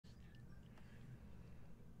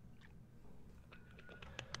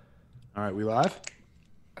All right, we live?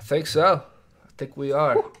 I think so. I think we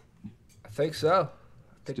are. I think so. I Let's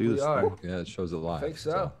think do we this are. thing. Oh, yeah, it shows it I think live.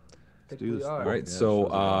 so. So, I Let's think do we this all are. thing. right. Yeah, it So,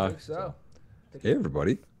 shows it I live. think so. I think hey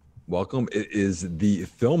everybody, welcome. It is the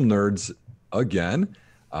Film Nerds again.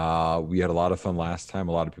 We had a lot of fun last time.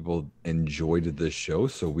 A lot of people enjoyed this show,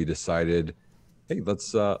 so we decided, hey,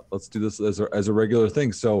 let's do this as a regular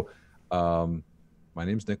thing. So, um, my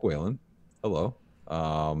name's Nick Whalen. Hello.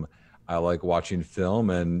 I like watching film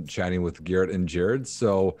and chatting with Garrett and Jared.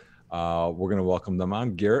 So, we're gonna welcome them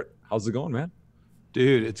on. Garrett, how's it going, man?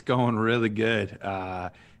 Dude, it's going really good.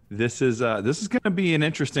 This is going to be an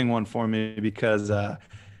interesting one for me because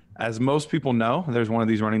as most people know, there's one of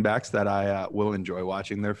these running backs that I will enjoy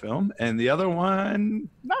watching their film, and the other one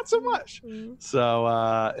not so much.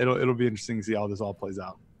 So it'll be interesting to see how this all plays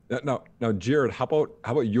out. Now, Jared, how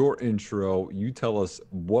about your intro? You tell us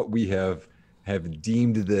what we have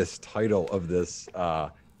deemed this title of this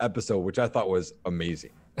episode, which I thought was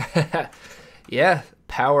amazing. Yeah,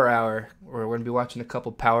 Power Hour. We're going to be watching a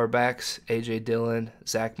couple power backs, AJ Dillon,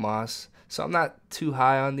 Zach Moss. So I'm not too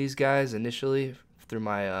high on these guys initially through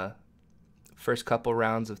my first couple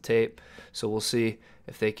rounds of tape. So we'll see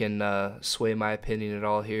if they can sway my opinion at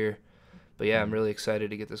all here. But yeah, I'm really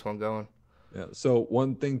excited to get this one going. Yeah. So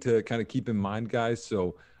one thing to kind of keep in mind, guys.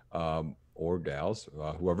 So or gals,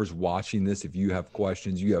 whoever's watching this, if you have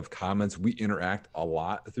questions, you have comments, we interact a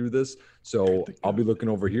lot through this. So I'll be looking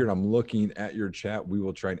over here and I'm looking at your chat. We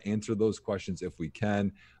will try and answer those questions if we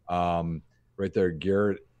can. Right there,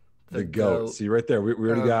 Garrett, the goat. See right there, we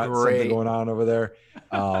already got great. something going on over there.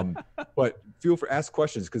 But feel free to ask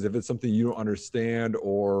questions, because if it's something you don't understand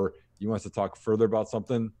or you want us to talk further about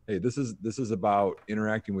something, hey, this is about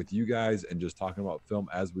interacting with you guys and just talking about film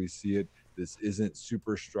as we see it. This isn't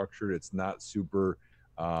super structured. It's not super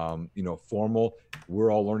formal. We're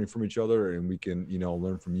all learning from each other, and we can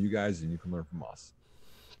learn from you guys and you can learn from us.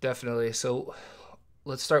 Definitely. So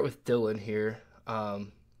let's start with Dylan here.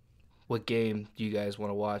 What game do you guys want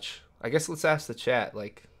to watch? I guess let's ask the chat.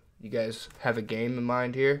 Like, you guys have a game in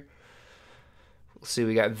mind here? We'll see.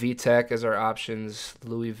 We got VTech as our options: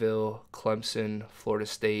 Louisville, Clemson, Florida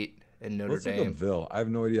State, and Notre Let's look Dame. up Ville. I have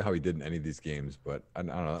no idea how he did in any of these games, but I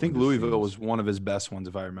don't know. I think Louisville was one of his best ones,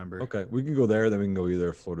 if I remember. Okay, we can go there. Then we can go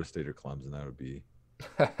either Florida State or Clemson. That would be.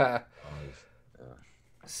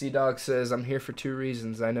 Sea Dog says, "I'm here for two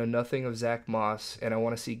reasons. I know nothing of Zach Moss, and I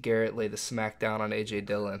want to see Garrett lay the smackdown on AJ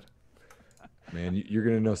Dillon." Man, you're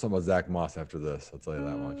gonna know something about Zach Moss after this. I'll tell you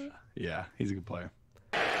that much. Yeah, he's a good player.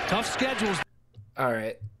 Tough schedules. All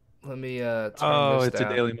right, let me turn Oh, this it's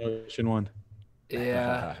down. a Daily Motion one.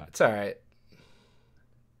 Yeah, it's all right.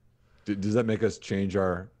 Does that make us change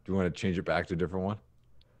our? Do you want to change it back to a different one?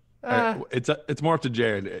 It's more up to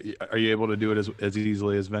Jared. Are you able to do it as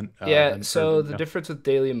easily as Yeah, Vin so said? the difference with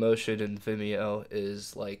Daily Motion and Vimeo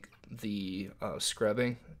is like the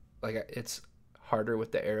scrubbing. Like, it's harder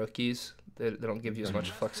with the arrow keys. They don't give you as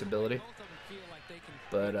much flexibility.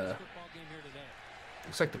 But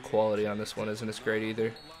looks like the quality on this one isn't as great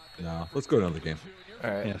either. No. Let's go to another game. All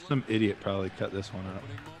right, Yeah, some idiot probably cut this one out.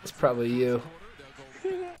 it's probably you.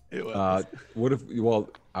 It was. What if? Well,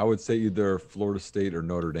 I would say either Florida State or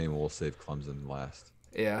Notre Dame. We'll save Clemson last.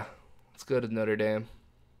 Yeah, let's go to Notre Dame.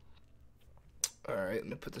 All right, let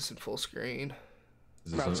me put this in full screen.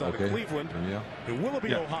 Is this Outside okay? of Cleveland, Yeah. in Willoughby,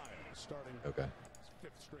 Yeah. Ohio. Starting Okay.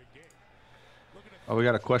 fifth straight game. Oh, we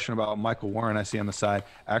got a question about Michael Warren. I see on the side.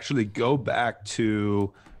 Actually, go back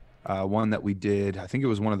to one that we did. I think it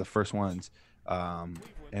was one of the first ones,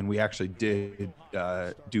 and we actually did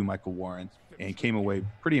do Michael Warren and came away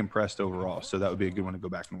pretty impressed overall. So that would be a good one to go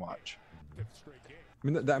back and watch.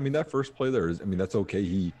 I mean, that first play there is. I mean, that's okay.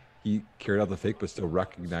 He carried out the fake, but still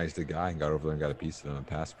recognized the guy and got over there and got a piece of him and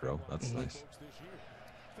pass pro. That's nice.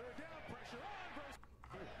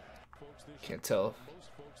 Can't tell.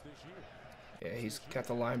 Yeah, he's got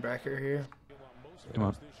the linebacker here. Come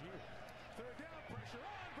on.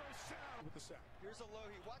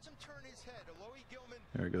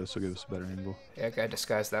 There we go. This will give us a better angle. Yeah, that guy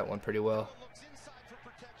disguised that one pretty well.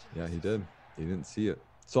 Yeah, he did. He didn't see it.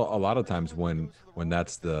 So a lot of times when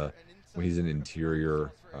he's an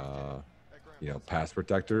interior pass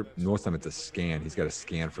protector, most of the time it's a scan. He's got to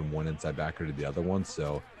scan from one inside backer to the other one.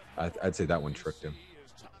 So I'd say that one tricked him.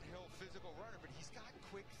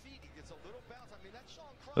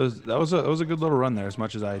 That was a good little run there. As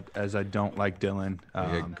much as I don't like Dillon,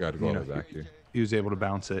 Got to go back here. he was able to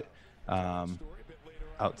bounce it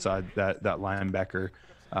outside that linebacker,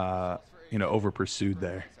 over pursued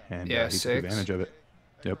there, and Yeah, he took 6. advantage of it.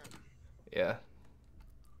 Yep. Yeah.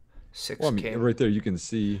 6 Well, I mean, came. right there you can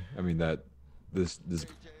see. I mean that this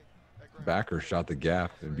backer shot the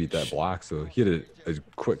gap and beat that block. So he had a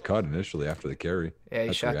quick cut initially after the carry. Yeah, he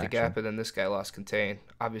That's shot the reaction. gap, and then this guy lost contain.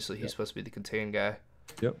 Obviously, he's supposed to be the contain guy.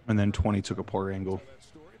 Yep. And then 20 took a poor angle.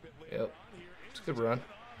 Yep. It's a good run.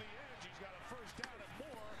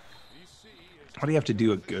 Why do you have to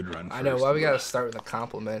do a good run first? I know. Well, we got to start with a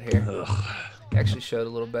compliment here. He actually showed a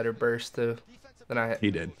little better burst, too, He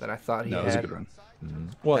did. than I thought he No, had. it was a good run.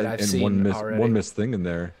 Well, that I've and seen already. one missed thing in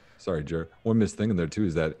there. Sorry, Jared. One missed thing in there too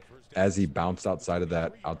is that as he bounced outside of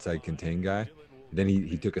that outside contain guy, then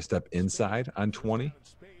he took a step inside on 20,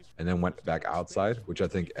 and then went back outside, which I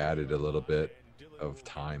think added a little bit of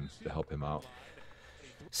time to help him out.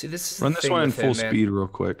 See, this is Run the this thing one in with him, full man. speed real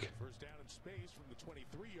quick.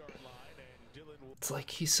 It's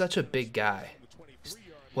like he's such a big guy. He's,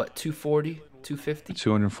 what, 240, 250?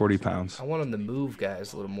 240 pounds. I want him to move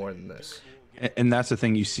guys a little more than this. And that's the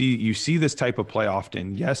thing. You see this type of play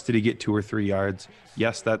often. Yes, did he get 2 or 3 yards?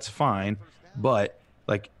 Yes, that's fine. But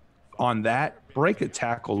like on that, break a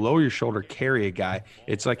tackle, lower your shoulder, carry a guy.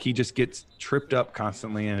 It's like he just gets tripped up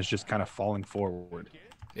constantly and is just kind of falling forward.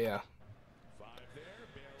 Yeah.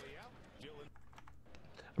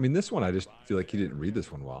 I mean, this one I just feel like he didn't read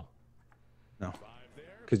this one well. No.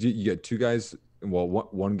 Because you get two guys, well,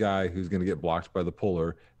 one guy who's going to get blocked by the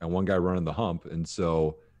puller and one guy running the hump. And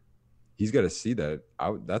so he's got to see that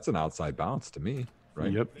that's an outside bounce to me,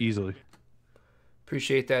 right? Yep, easily.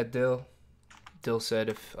 Appreciate that, Dill. Dill said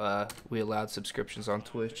if we allowed subscriptions on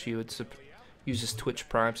Twitch, he would use his Twitch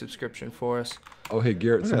Prime subscription for us. Oh, hey,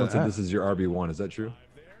 Garrett, Look someone at said that. this is your RB1. Is that true?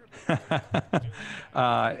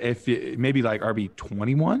 If you, maybe like RB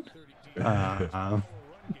 21. Okay.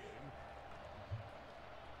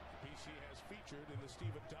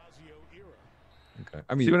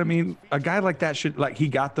 I mean, See what I mean? A guy like that should, like, he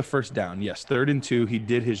got the first down. Yes, 3rd and 2. He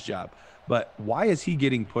did his job. But why is he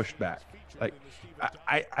getting pushed back? Like,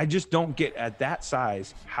 I just don't get at that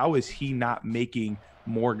size. How is he not making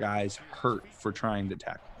more guys hurt for trying to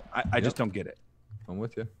tackle him? I just don't get it. I'm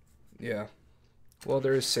with you. Yeah. Well,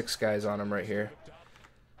 there is 6 guys on him right here.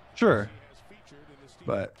 Sure.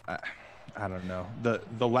 But I don't know.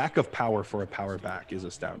 The lack of power for a power back is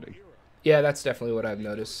astounding. Yeah, that's definitely what I've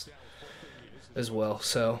noticed as well.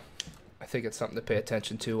 So I think it's something to pay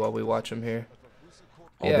attention to while we watch him here.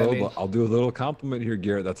 Yeah, Although I'll do a little compliment here,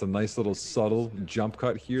 Garrett. That's a nice little subtle jump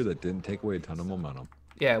cut here that didn't take away a ton of momentum.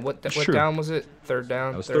 Yeah, what Sure. down was it? 3rd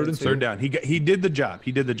down? That was 3rd and 2? 3rd down. He did the job.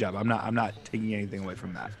 He did the job. I'm not taking anything away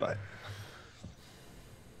from that. But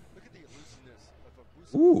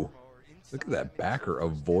Ooh, look at that backer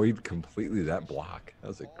avoid completely that block. That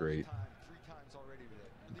was a great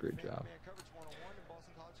job.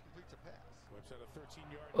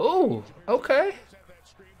 Oh, okay.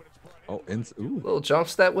 Oh, ooh, Little jump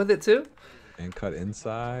step with it too. and cut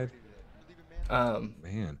inside. Um,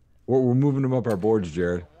 Man, we're moving them up our boards,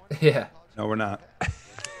 Jared. yeah. no, we're not.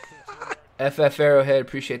 FF Arrowhead,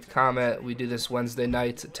 appreciate the comment. We do this Wednesday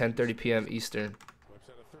nights at 10:30 p.m. Eastern.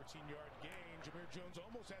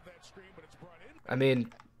 I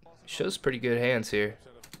mean, shows pretty good hands here.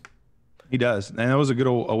 He does, and that was a good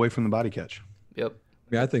away from the body catch. Yep.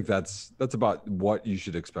 I mean, I think that's about what you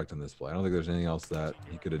should expect on this play. I don't think there's anything else that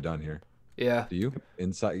he could have done here. Yeah. Do you?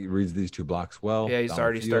 Inside, he reads these 2 blocks well. Yeah, he's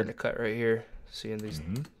already downfield, starting to cut right here. Seeing these.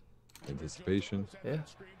 anticipation. Yeah.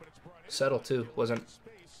 Settle too.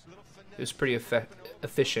 It was pretty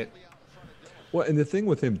efficient. Well, and the thing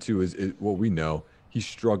with him too is what we know. He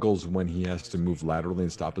struggles when he has to move laterally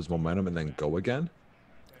and stop his momentum and then go again.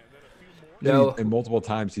 No. And multiple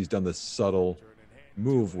times he's done this subtle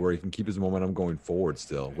move where he can keep his momentum going forward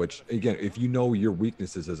still, which again, if you know your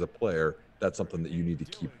weaknesses as a player, that's something that you need to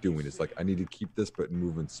keep doing. It's like, I need to keep this, but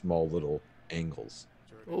move in small little angles.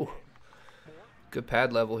 Ooh. Good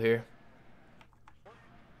pad level here.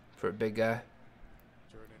 For a big guy.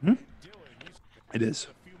 It is.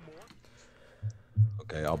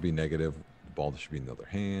 Okay, I'll be negative. The ball should be in the other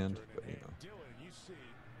hand, but you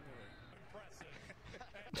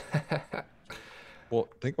know. Well,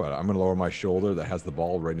 think about it. I'm going to lower my shoulder that has the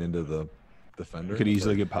ball right into the defender. Could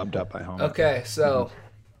easily get popped up by helmet. Okay, so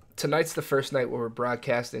tonight's the first night where we're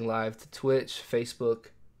broadcasting live to Twitch, Facebook,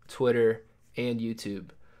 Twitter, and YouTube.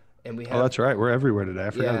 And we have Oh, that's right. We're everywhere today. I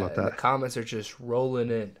forgot about and the that. comments are just rolling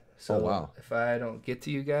in. So wow. if I don't get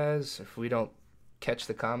to you guys, if we don't catch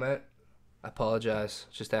the comment, I apologize.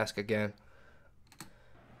 Just ask again.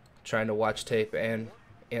 Trying to watch tape and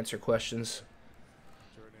answer questions.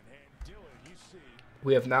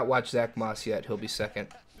 We have not watched Zack Moss yet. He'll be second.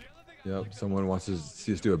 Yep. Someone wants to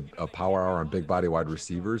see us do a power hour on big body wide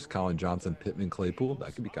receivers. Colin Johnson, Pittman, Claypool.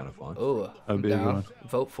 That could be kind of fun. Oh, A I'm big down. one.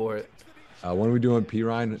 Vote for it. When are we doing P.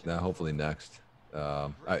 Ryan? Hopefully next.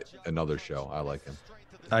 Another show. I like him.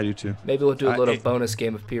 I do too. Maybe we'll do a little bonus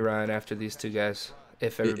game of P. Ryan after these two guys,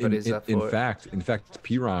 if everybody's up for it. In fact,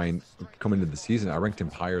 P. Ryan coming into the season, I ranked him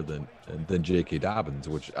higher than J.K. Dobbins,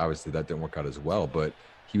 which obviously that didn't work out as well. But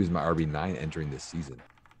he was my RB9 entering this season.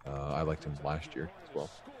 I liked him last year as well.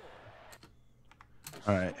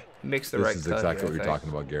 All right. Makes the This right is cut exactly here, what you're I think. talking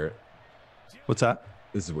about, Garrett. What's that?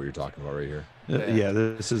 This is what you're talking about right here. Yeah,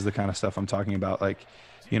 this is the kind of stuff I'm talking about. Like,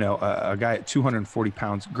 a guy at 240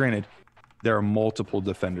 pounds, granted, there are multiple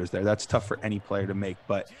defenders there. That's tough for any player to make.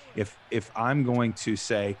 But if I'm going to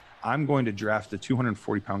say I'm going to draft a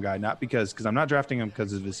 240-pound guy, not because I'm not drafting him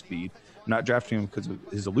because of his speed. I'm not drafting him because of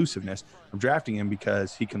his elusiveness. I'm drafting him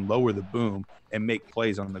because he can lower the boom and make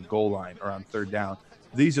plays on the goal line or on third down.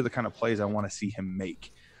 These are the kind of plays I want to see him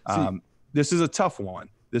make. This is a tough one.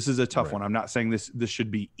 This is a tough one. I'm not saying this should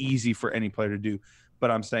be easy for any player to do, but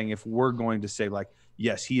I'm saying if we're going to say, like,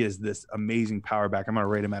 yes, he is this amazing power back, I'm going to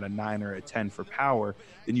rate him at a 9 or a 10 for power,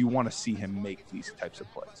 then you want to see him make these types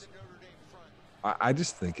of plays. I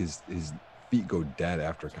just think his feet go dead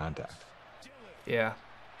after contact. Yeah.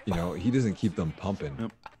 He doesn't keep them pumping.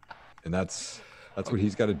 Yep. And that's what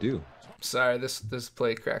he's got to do. Sorry, this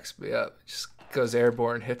play cracks me up. It just goes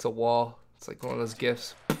airborne, hits a wall. It's like one of those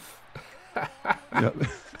gifs. Yep.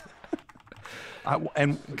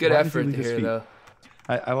 And Good why does he effort leave his here, feet? though.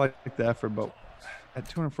 I like the effort, but at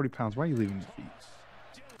 240 pounds, why are you leaving your feet?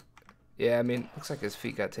 Yeah, I mean, looks like his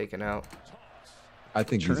feet got taken out. I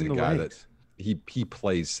think he's Turn a the guy legs. that he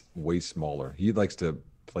plays way smaller. He likes to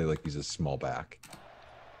play like he's a small back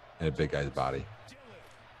and a big guy's body.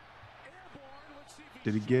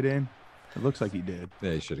 Did he get in? It looks like he did.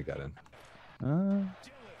 Yeah, he should have got in.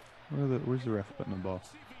 Where's the ref putting the ball?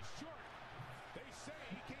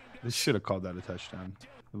 They should have called that a touchdown.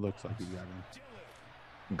 It looks like he got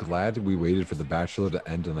in. Glad we waited for The Bachelor to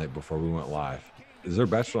end tonight before we went live. Is there a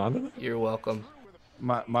Bachelor on tonight? You're welcome.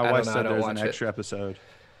 My don't wife know, I said don't there's an watch it. extra episode.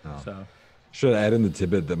 Oh. So Should I add in the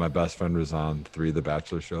tidbit that my best friend was on 3 of the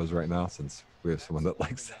Bachelor shows right now, since we have someone that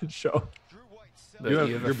likes that show. But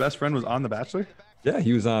your best friend was on The Bachelor? Yeah,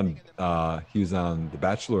 he was on The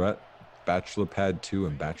Bachelorette, Bachelor Pad 2,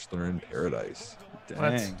 and Bachelor in Paradise.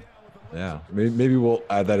 Dang. Yeah, maybe we'll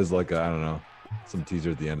add that as like I don't know, some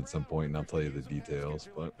teaser at the end at some point, and I'll tell you the details.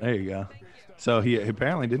 But There you go. So he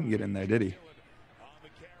apparently didn't get in there, did he?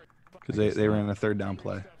 Because they ran a third down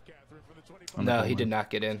play. No, he did not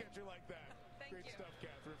get in.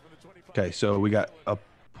 Okay, so we got a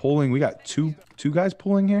pulling. We got two guys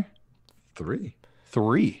pulling here. 3.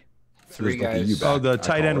 Three. Three There's like a guys. U-back, Oh, the I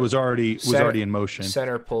tight call end it. was already in motion.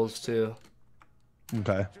 Center pulls too.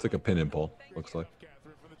 Okay. It's like a pin and pull, looks like.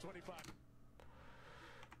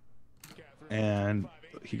 And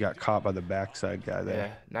he got caught by the backside guy Yeah,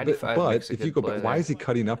 there. 95 But makes a if good you go play back, why there. is he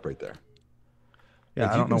cutting up right there? Yeah, If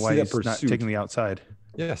I you don't know can why see that he's not pursuit- taking the outside.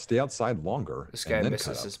 Yeah, stay outside longer. This and guy then misses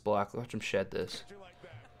cut up. his block. Watch him shed this.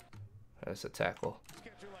 That's a tackle.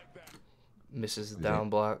 Misses the down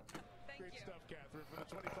block.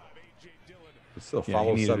 But still, Yeah, he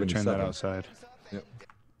follow needed to turn 77. that outside. Yep.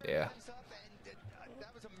 Yeah.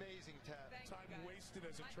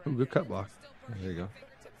 Ooh, good cut block. There you go.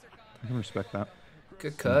 I can respect that.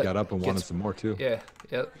 Good He cut. got up and wanted Gets- some more too. Yeah.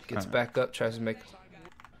 Yep. Gets back up. Tries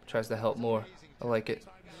to help more. I like it.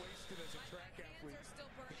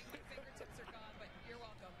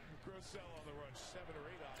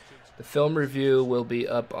 The film review will be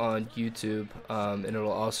up on YouTube, and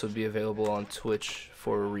it'll also be available on Twitch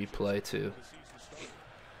for a replay too.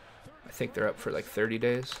 I think they're up for like 30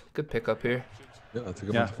 days. Good pickup here. Yeah, that's a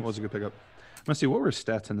good Yeah, one. it was a good pickup. Let's see, what were his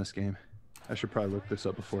stats in this game? I should probably look this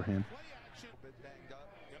up beforehand.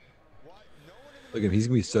 Look at him. He's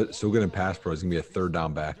gonna be so good in pass pro. He's gonna be a third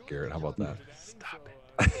down back, Garrett. How about that? Stop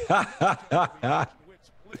it.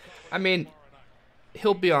 I mean,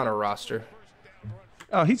 he'll be on a roster.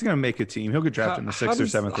 Oh, he's going to make a team. He'll get drafted in the 6th or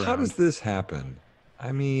 7th round. How does this happen?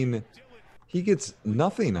 I mean, he gets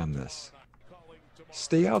nothing on this.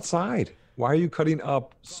 Stay outside. Why are you cutting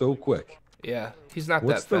up so quick? Yeah, he's not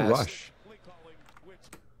What's that the fast. rush?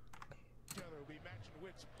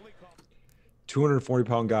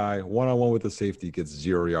 240-pound guy, one-on-one with the safety, gets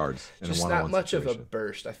 0 yards in Just a one-on-one not much of a situation.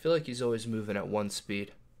 burst. I feel like he's always moving at one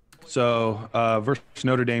speed. So, versus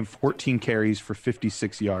Notre Dame, 14 carries for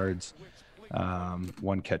 56 yards.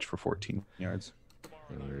 1 catch for 14 yards.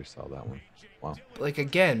 I already saw that one. Wow. Like,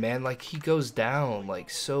 again, man, like, he goes down, like,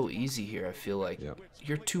 so easy here, I feel like. Yep.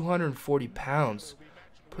 You're 240 pounds.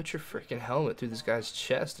 Put your freaking helmet through this guy's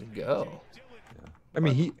chest and go. I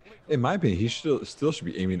mean, in my opinion, he still should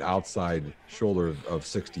be aiming outside shoulder of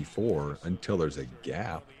 64 until there's a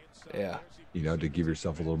gap. Yeah. you know, to give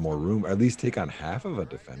yourself a little more room, or at least take on half of a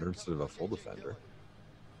defender instead of a full defender.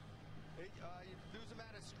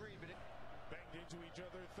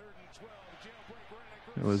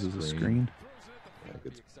 It was a screen. Yeah, it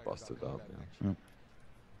gets busted up. Yeah. Yep.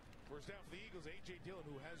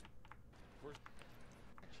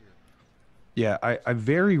 Yeah, I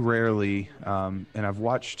very rarely, and I've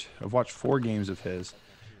watched 4 games of his.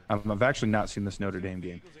 I've actually not seen this Notre Dame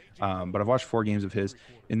game, but I've watched 4 games of his,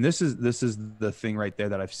 and this is the thing right there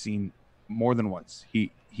that I've seen more than once.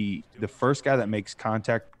 The first guy that makes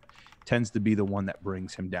contact tends to be the one that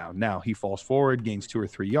brings him down. Now he falls forward, gains 2 or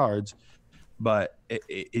 3 yards, but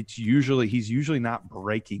he's usually not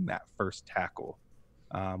breaking that first tackle,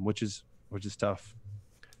 which is tough.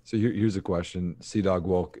 So here's a question. Sea-Dog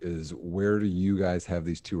Woke is, where do you guys have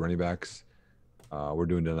these 2 running backs we're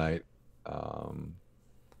doing tonight,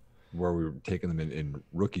 where we were taking them in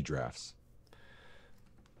rookie drafts?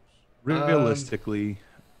 Realistically,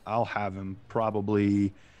 I'll have him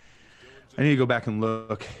probably. I need to go back and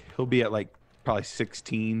look. He'll be at like probably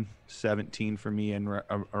 16, 17 for me in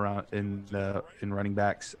running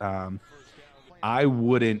backs. I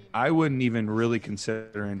wouldn't even really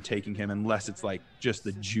consider him taking him unless it's like just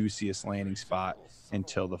the juiciest landing spot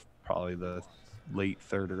until probably the late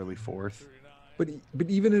 3rd, early 4th. But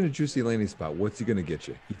even in a juicy landing spot, what's he going to get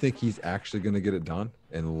you? You think he's actually going to get it done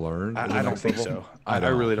and learn? I don't think so. I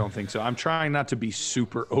really don't think so. I'm trying not to be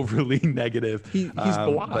super overly negative. He's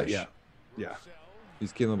Balash. But yeah.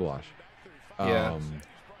 He's Kalen Balash. Yeah.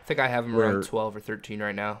 I think I have him around 12 or 13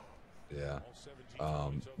 right now. Yeah.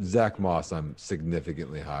 Zach Moss, I'm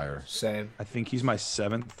significantly higher. Same. I think he's my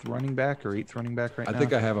 7th running back or 8th running back right now. I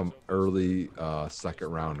think I have him early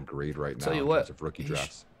 2nd round grade right now. Tell you in what, terms of rookie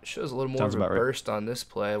drafts. Shows a little more Sounds of a about right. burst on this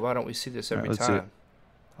play. Why don't we see this every time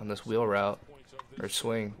on this wheel route or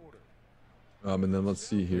swing? And then let's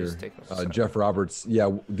see here. Just take them Jeff Roberts.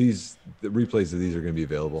 Yeah, the replays of these are going to be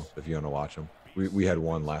available if you want to watch them. We had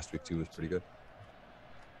one last week too. It was pretty good.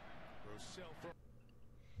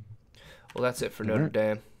 Well, that's it for Notre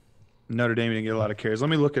Dame. Notre Dame didn't get a lot of carries. Let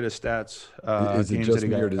me look at his stats. Is it just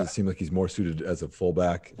me, or does it seem like he's more suited as a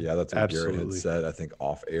fullback? Yeah, that's what Garrett had said. I think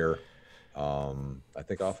off air. I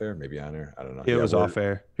think off air, maybe on air. I don't know. It was off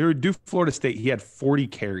air. He would do Florida State. He had 40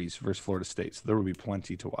 carries versus Florida State, so there would be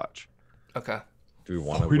plenty to watch. Okay. Do we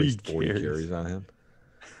want to waste 40 carries on him?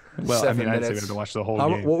 Well, 7 I didn't say we minutes. had to watch the whole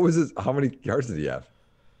game. What was his? How many yards did he have?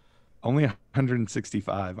 Only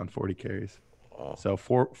 165 on 40 carries. Oh. So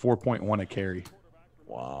 4.1 a carry.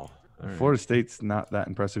 Wow. Right. Florida State's not that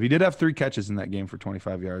impressive. He did have 3 catches in that game for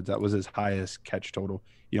 25 yards. That was his highest catch total.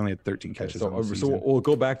 He only had 13 catches. Okay, so we'll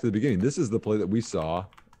go back to the beginning. This is the play that we saw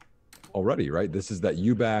already, right? This is that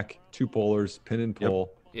U-back, 2 pullers, pin and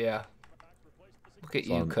pull. Yep. Yeah. Look at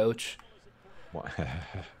you, coach.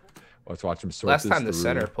 Let's watch him sort Last this time the through.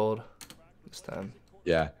 center pulled. This time.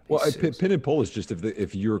 Yeah. Well, pin and pull is just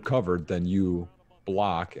if you're covered, then you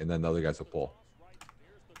block, and then the other guys will pull.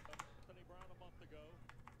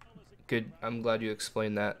 Good. I'm glad you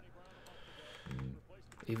explained that.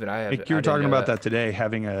 Even I have. You were talking about that today,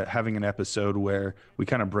 having an episode where we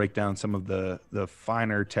kind of break down some of the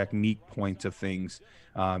finer technique points of things,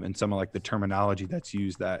 and some of like the terminology that's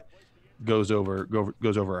used that goes over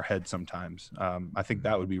our head sometimes. I think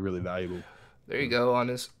that would be really valuable. There you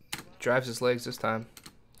go. Drives his legs this time.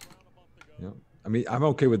 Yeah. I mean, I'm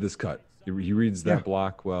okay with this cut. He reads that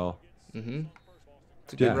block well. Mm-hmm.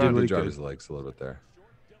 It's a good run. Did drive his legs a little bit there.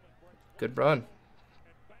 Good run.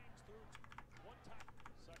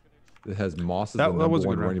 It has Moss as the number 1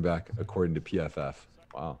 run. running back according to PFF.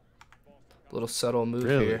 Wow. Little subtle move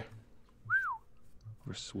Really? here.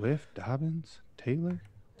 We're Swift, Dobbins, Taylor.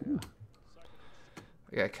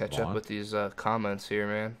 I gotta catch up with these comments here,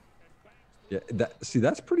 man. Yeah,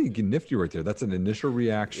 that's pretty nifty right there. That's an initial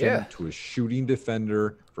reaction to a shooting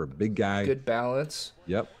defender for a big guy. Good balance.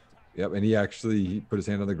 Yep, and he put his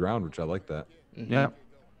hand on the ground, which I like that. Mm-hmm. Yeah,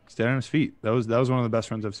 stayed on his feet. That was one of the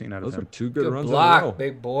best runs I've seen out of him. Those were 2 good runs block, in a row.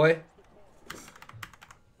 big boy.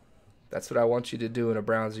 That's what I want you to do in a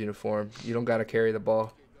Browns uniform. You don't gotta carry the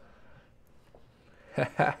ball.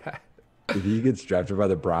 If he gets drafted by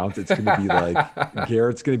the Browns, it's going to be like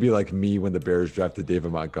Garrett's going to be like me when the Bears drafted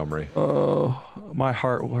David Montgomery. Oh, my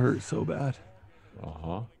heart will hurt so bad.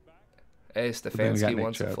 Hey, Stefanski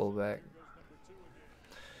wants a fullback.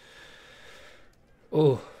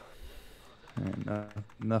 Oh,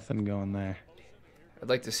 nothing going there. I'd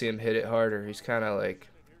like to see him hit it harder. He's kind of like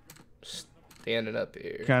standing up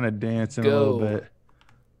here. Kind of dancing a little bit.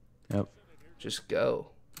 Yep. Just go.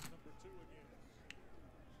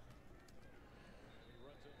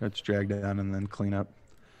 Let's drag down and then clean up.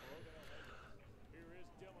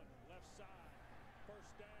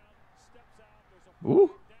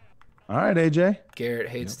 Ooh. All right, AJ. Garrett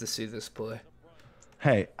hates to see this play.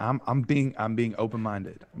 Hey, I'm being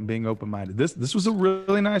open-minded. I'm being open-minded. This was a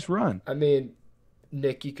really nice run. I mean,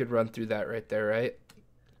 Nick, you could run through that right there, right?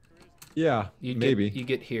 Yeah, maybe. You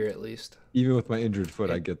get here at least. Even with my injured foot,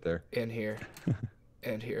 I get there. And here.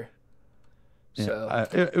 And here. Yeah, So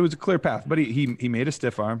it was a clear path, but he made a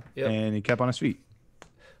stiff arm Yep. and he kept on his feet.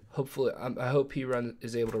 hopefully, I hope he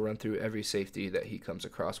is able to run through every safety that he comes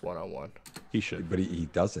across one-on-one. He should, But he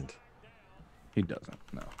doesn't. he doesn't.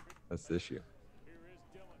 No. That's the issue.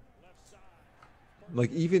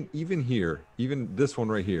 Like even here, even this one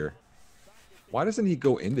right here, why doesn't he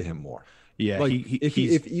go into him more? Yeah, Like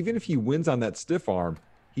even if he wins on that stiff arm,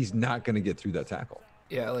 he's not going to get through that tackle.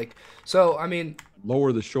 Yeah, so I mean,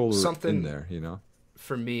 Lower the shoulder Something- in there, you know.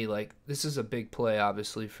 for me, this is a big play,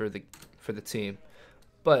 obviously for the team,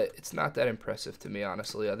 but it's not that impressive to me,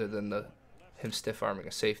 honestly, other than him stiff arming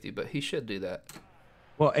a safety. But he should do that.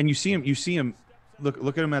 Well, and you see him.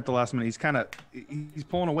 Look at him at the last minute. He's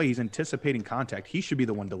pulling away. He's anticipating contact. He should be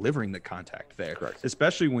the one delivering the contact there. Correct.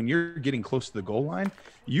 Especially when you're getting close to the goal line.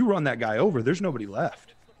 You run that guy over. There's nobody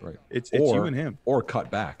left. Right. It's you and him. Or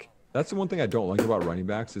cut back. That's the one thing I don't like about running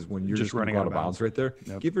backs is when you're just running out of bounds right there.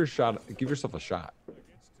 Yep. Give yourself a shot.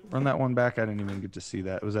 Run that one back. I didn't even get to see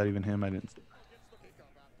that. Was that even him? I didn't.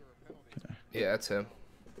 Yeah, that's him.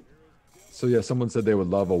 So yeah, someone said they would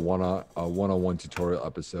love a one-on-one tutorial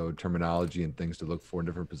episode, terminology and things to look for in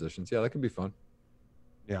different positions. Yeah, that could be fun.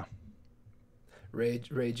 Yeah. Ray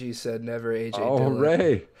G said never AJ Oh, Dillon.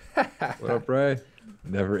 Ray. What up, Ray?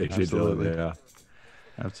 Never AJ Dillon. Absolutely. Yeah.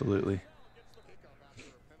 Absolutely.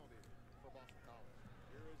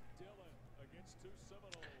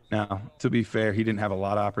 Now, to be fair, he didn't have a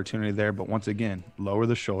lot of opportunity there, but once again, lower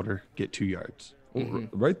the shoulder, get 2 yards.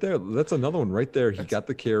 Right there. That's another one right there. He got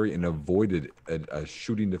the carry and avoided a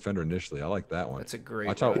shooting defender initially. I like that one. That's a great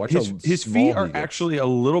Watch out. run. Watch His how feet small are he gets. actually a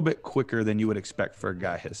little bit quicker than you would expect for a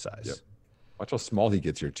guy his size. Yep. Watch how small he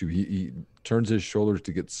gets here too. He turns his shoulders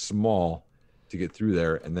to get small to get through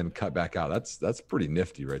there and then cut back out. That's pretty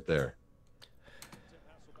nifty right there.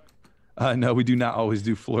 No, we do not always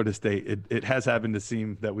do Florida State. It has happened to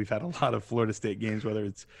seem that we've had a lot of Florida State games, whether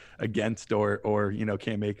it's against or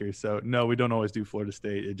Cam Akers. So no, we don't always do Florida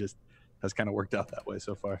State. It just has kind of worked out that way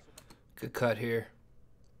so far. Good cut here.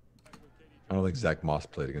 I don't think Zach Moss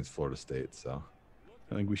played against Florida State, so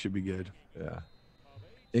I think we should be good. yeah.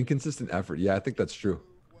 Inconsistent effort. Yeah, I think that's true.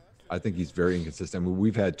 I think he's very inconsistent. I mean,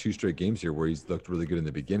 we've had 2 straight games here where he's looked really good in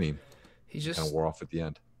the beginning, He just kind of wore off at the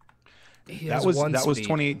end. he That has was one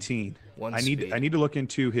 2018. One I need to look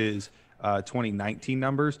into his 2019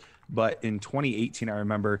 numbers, but in 2018 I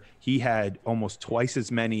remember he had almost twice as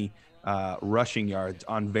many rushing yards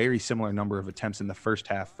on very similar number of attempts in the first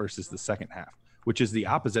half versus the second half, which is the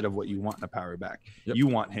opposite of what you want in a power back. Yep. You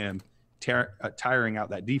want him tiring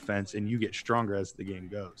out that defense, and you get stronger as the game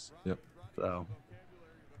goes. Yep. So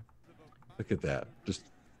Look at that. Just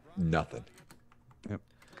nothing. Yep.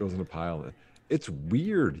 Goes in a pile. It's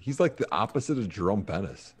weird. He's like the opposite of Jerome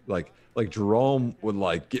Bennis. Like Jerome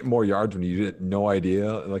would get more yards when you had no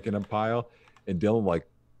idea, in a pile, and Dillon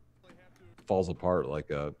falls apart like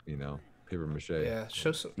a paper mache. Yeah,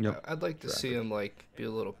 show some. Yep. I'd like to see him be a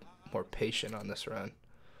little more patient on this run.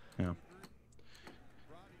 yeah.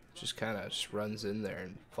 Just kind of runs in there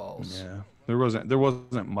and falls. Yeah, there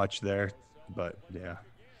wasn't much there, but yeah,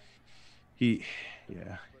 he's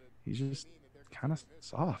just kind of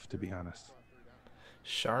soft, to be honest.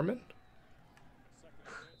 Sharman?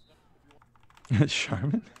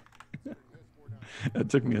 Sharman? It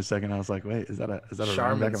took me a second. I was like, wait, is that a running back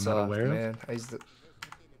Sharman I'm not aware of? man.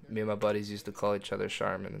 Me and my buddies used to call each other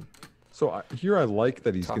Sharman. So here I like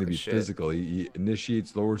that he's going to Talking be shit. physical. He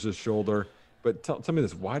initiates, lowers his shoulder. But tell me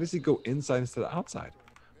this: why does he go inside instead of outside?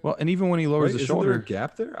 Well, and even when he lowers Right? the Isn't there shoulder, a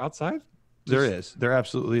gap there outside? there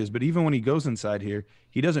absolutely is. But even when he goes inside here,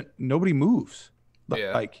 nobody moves.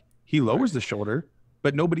 Yeah. Like he lowers the shoulder,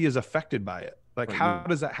 but nobody is affected by it. Like Right, how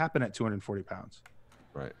does that happen at 240 pounds?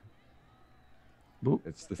 Right. Boop.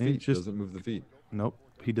 It's the And he feet. just- Doesn't move the feet Nope,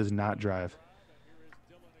 he does not drive.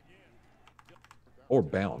 or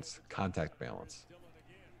balance, contact balance.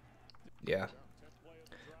 Yeah.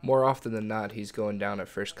 More often than not, he's going down at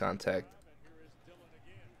first contact.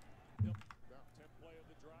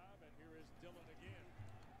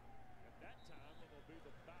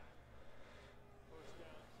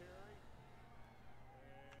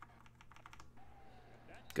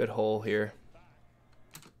 Good hole here.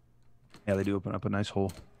 Yeah, they do open up a nice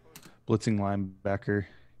hole. Blitzing linebacker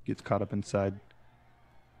gets caught up inside.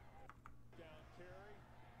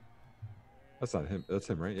 That's not him. That's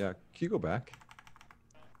him, right? Yeah. Can you go back?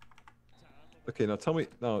 Okay, now tell me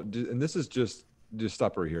now, and this is just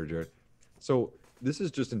stop right here, Jared. So this is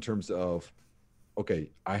just in terms of, okay,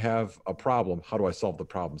 I have a problem. How do I solve the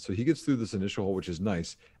problem? So he gets through this initial hole, which is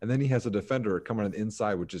nice, and then he has a defender coming on the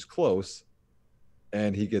inside, which is close,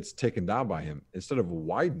 and he gets taken down by him. Instead of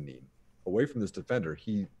widening away from this defender,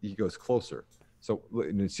 he goes closer. So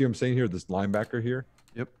you see what I'm saying here? This linebacker here.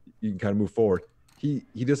 Yep. You can kind of move forward. He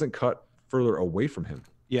doesn't cut further away from him.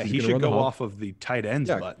 Yeah, he should go off of the tight end's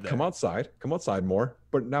butt there. Come outside more.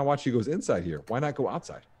 But now watch, he goes inside here. Why not go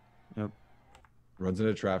outside? Yep. Runs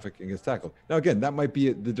into traffic and gets tackled. Now again, that might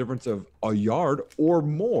be the difference of a yard or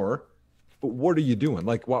more. But what are you doing?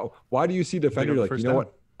 Like, why do you see defender like, you know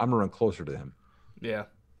what? I'm gonna run closer to him. Yeah.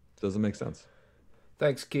 Doesn't make sense.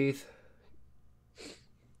 Thanks, Keith.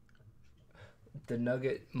 The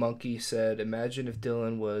Nugget Monkey said, imagine if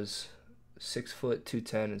Dillon was 6 foot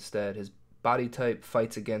 210 instead. His body type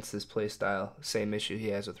fights against this play style. Same issue he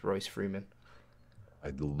has with Royce Freeman.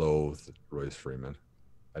 I loathe Royce Freeman.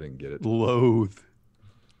 I didn't get it. Loathe.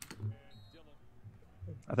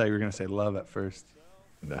 I thought you were going to say love at first.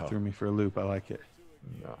 No. Threw me for a loop. I like it.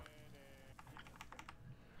 No.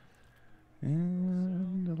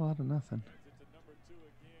 And a lot of nothing.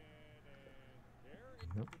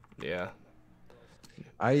 Yeah.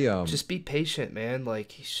 I Just be patient, man.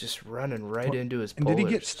 Like, he's just running right into his And bowlers. did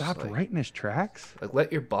he get stopped right in his tracks? Like,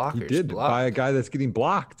 let your blockers he did block. by a guy that's getting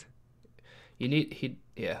blocked. You need,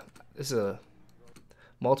 this is a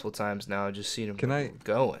multiple times now. I just seen him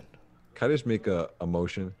going. Can I just make a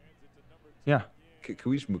motion? Yeah. Can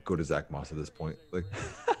we just go to Zack Moss at this point? Like,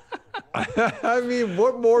 I mean,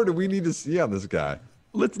 what more do we need to see on this guy?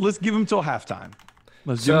 Let's give him till halftime.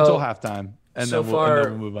 Let's give him till halftime, and then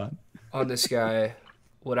we'll move on. On this guy,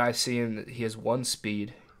 what I see him, he has one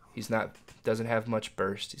speed. Doesn't have much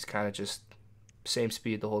burst. He's kind of just same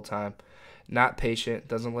speed the whole time. Not patient.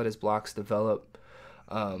 Doesn't let his blocks develop.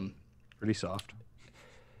 Pretty soft.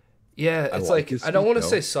 Yeah, it's like I don't want to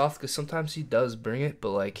say soft because sometimes he does bring it, but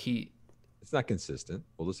like it's not consistent.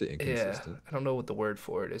 We'll just say inconsistent. Yeah, I don't know what the word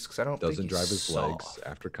for it is because I don't doesn't think drive his soft. legs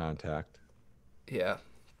after contact. Yeah.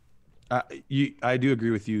 I do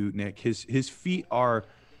agree with you, Nick. His feet are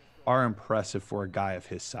impressive for a guy of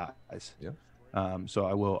his size. Yeah. So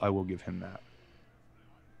I will give him that.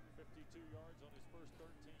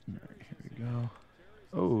 All right, here we go.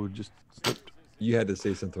 Oh, just slipped. You had to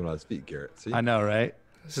say something on his feet, Garrett. See? I know, right?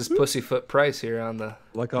 This is Pussyfoot Price here on the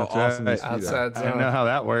Like how That's awesome right. his feet are. outside I zone. know how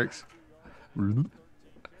that works.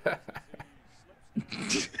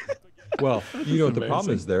 Well, you know what the problem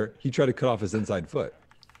amazing. is there? He tried to cut off his inside foot.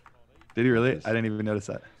 Did he really? I didn't even notice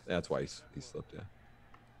that. That's why he slipped, yeah.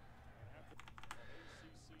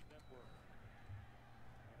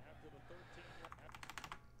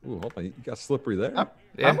 Ooh, hold on. You got slippery there.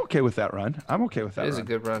 I'm okay with that run. I'm okay with that It is run. a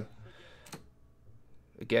good run.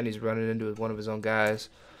 Again, he's running into one of his own guys.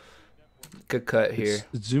 Good cut here.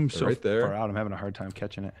 It zooms so Right there. far out. I'm having a hard time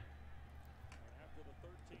catching it.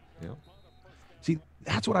 Yeah. See,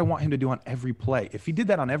 that's what I want him to do on every play. If he did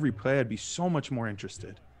that on every play, I'd be so much more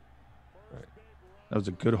interested. Right. That was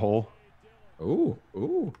a good hole. Ooh.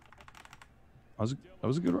 That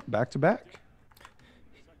was a good run. Back to back.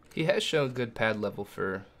 He has shown good pad level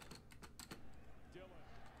for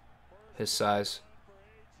his size.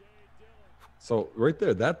 So right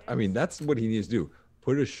there, that's what he needs to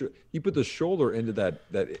do. He put the shoulder into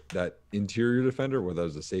that interior defender, whether it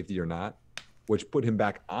was a safety or not, which put him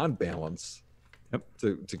back on balance. Yep.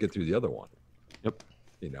 To get through the other one. Yep.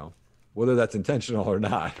 You know, whether that's intentional or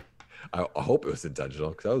not, I hope it was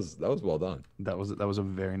intentional because that was well done. That was a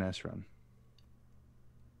very nice run.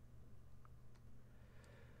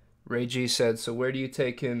 Ray G said, so where do you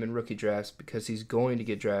take him in rookie drafts? Because he's going to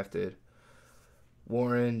get drafted.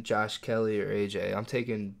 Warren, Josh Kelly, or AJ? I'm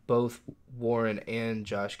taking both Warren and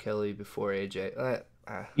Josh Kelly before AJ.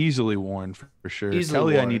 Easily Warren for sure. Easily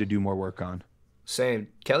Kelly, Warren. I need to do more work on. Same.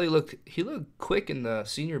 Kelly looked quick in the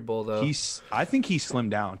Senior Bowl though. I think he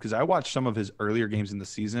slimmed down because I watched some of his earlier games in the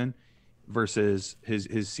season versus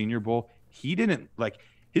his Senior Bowl. He didn't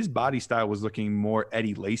his body style was looking more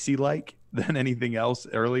Eddie Lacy like than anything else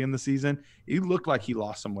early in the season. He looked like he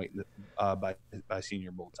lost some weight by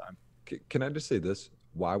Senior Bowl time. Can I just say this?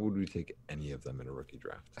 Why would we take any of them in a rookie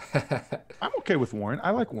draft? I'm okay with Warren.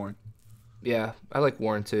 I like Warren. Yeah, I like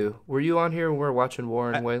Warren too. Were you on here when we were watching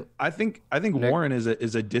Warren? I think Warren is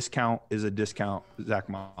a discount Zack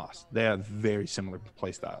Moss. They have very similar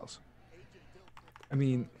play styles. I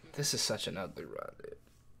mean, This is such an ugly run, dude.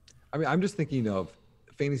 I mean, I'm just thinking of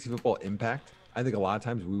fantasy football impact. I think a lot of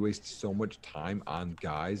times we waste so much time on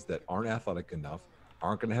guys that aren't athletic enough,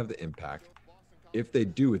 aren't going to have the impact. if they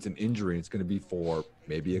do, it's an injury. It's going to be for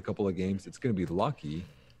maybe a couple of games. It's going to be lucky,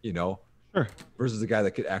 you know, Sure. versus a guy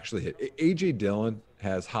that could actually hit. AJ Dillon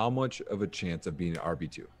has how much of a chance of being an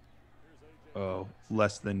RB2? Oh,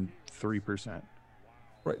 less than 3%.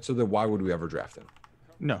 Right. So then why would we ever draft him?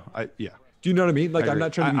 No, yeah. Do you know what I mean? Like, I I'm agree.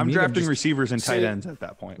 not trying to be I'm mean, drafting just- receivers and tight See- ends at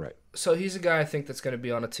that point. Right. So he's a guy I think that's going to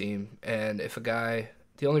be on a team, and if a guy,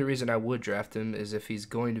 the only reason I would draft him is if he's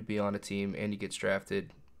going to be on a team and he gets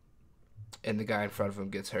drafted, and the guy in front of him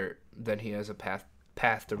gets hurt, then he has a path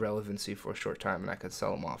to relevancy for a short time, and I could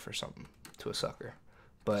sell him off or something to a sucker.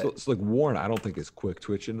 But So like Warren, I don't think is quick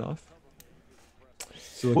twitch enough.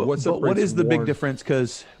 So like, But what separates is the big Warren- difference?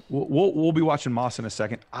 Because we'll be watching Moss in a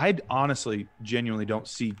second. I honestly, genuinely don't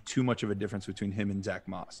see too much of a difference between him and Zach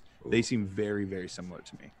Moss. They seem very, very similar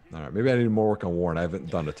to me. All right, maybe I need more work on Warren. I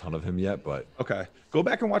haven't done a ton of him yet, but Okay, go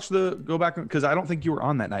back because I don't think you were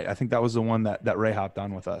on that night. I think that was the one that Ray hopped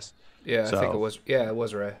on with us. yeah, I think So- it was. Yeah, it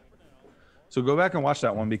was Ray. So go back and watch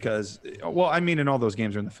that one because, well, I mean, and all those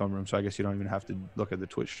games are in the film room, so I guess you don't even have to look at the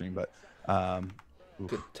Twitch stream. But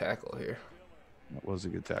Good tackle here. that was a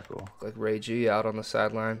good tackle. Like Ray G out on the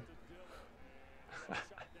sideline.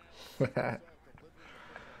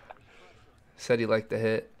 Said he liked the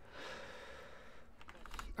hit.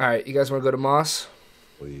 All right, you guys want to go to Moss?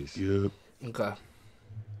 please. Yep. Okay.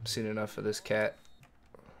 Seen enough of this cat.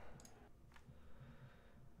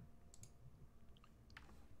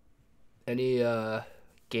 Any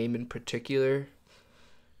game in particular?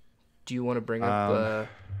 Do you want to bring up?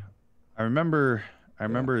 I remember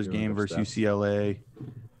his you wanna game go versus stats? UCLA.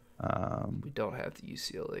 We don't have the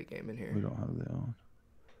UCLA game in here. We don't have that one.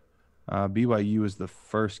 BYU was the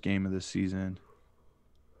first game of this season.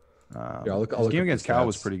 I'll look His up game the against Cal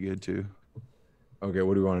was stats. pretty good too. Okay,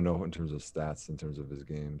 what do you want to know in terms of stats, in terms of his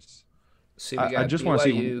games? See, we I got just wanna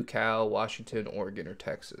see- BYU, Cal, Washington, Oregon, or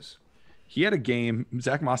Texas. He had a game.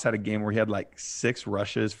 Zach Moss had a game where he had like 6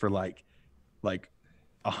 rushes for like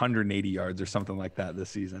 180 yards or something like that this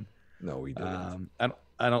season. No, he didn't.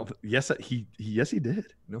 I don't. Yes, he did.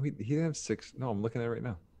 No, he didn't have 6. No, I'm looking at it right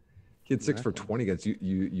now. He had 6 for 20 against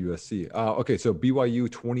USC. Okay, so BYU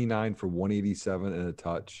 29 for 187 and a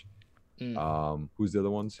touch. Who's the other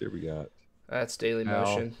ones here? We got That's Daily Cal.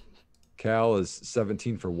 Motion. Cal is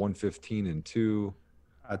 17 for 115 and 2.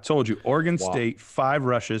 I told you, Oregon Wow. State 5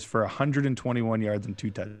 rushes for 121 yards and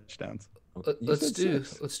 2 touchdowns. You Let's said do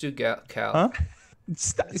 6. Cal. Huh?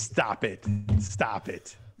 Stop it! Stop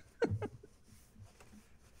it!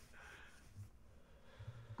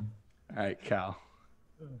 All right, Cal.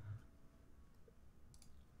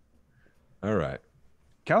 All right.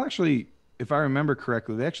 Cal actually, if I remember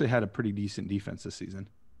correctly, they actually had a pretty decent defense this season.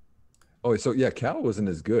 Oh, so yeah, Cal wasn't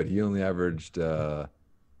as good. He only averaged. Oh,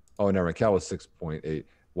 never mind. Cal was 6.8.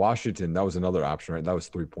 Washington, that was another option, right? That was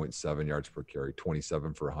 3.7 yards per carry,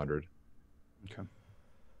 27 for 100. Okay.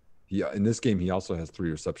 In this game, he also has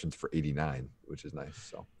 3 receptions for 89, which is nice.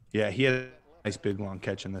 So, Yeah, he had a nice big long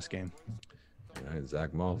catch in this game. all right,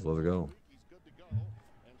 Zach Moss, let's go.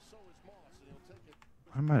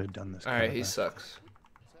 I might have done this. All right, he quarterback. sucks.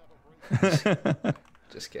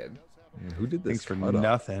 Just kidding. Man, who did this? Thanks for cut up?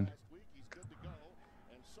 nothing.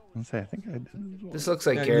 Let's say I think I did. As well. This looks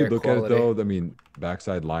like Yeah, you Garrett look quality. at it though. I mean,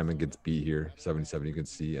 backside lineman gets beat here, 77. You can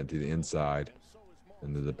see into the inside,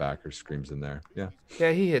 and then the backer screams in there. Yeah,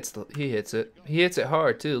 Yeah, he hits it. He hits it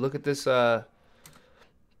hard too. Look at this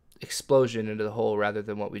explosion into the hole rather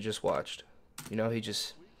than what we just watched. You know, he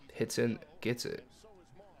just hits in, gets it.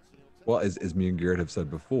 well, as me and Garrett have said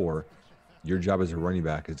before, your job as a running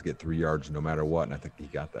back is to get 3 yards no matter what, and I think he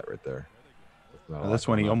got that right there. That's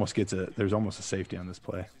when he almost gets a. There's almost a safety on this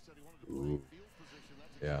play. Ooh.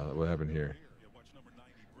 Yeah, what happened here?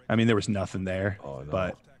 I mean, there was nothing there, Oh,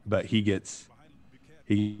 no. but he gets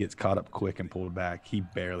caught up quick and pulled back. He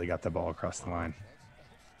barely got the ball across the line.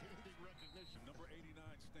 Number 89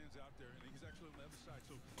 stands out there, and he's actually on the other side.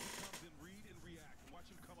 So he comes in, read and react. Watch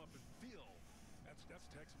him come up and feel. That's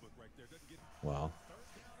textbook right there. Doesn't get Wow,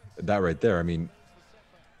 that right there. I mean,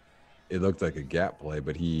 it looked like a gap play,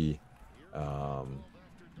 but he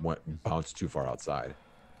bounced too far outside.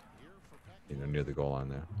 Near the goal line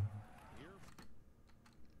there.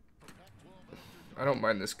 I don't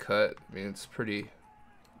mind this cut. I mean, it's pretty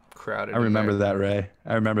crowded. I in remember there. that, Ray.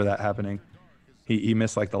 I remember that happening. He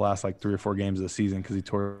missed like the last 3 or 4 games of the season because he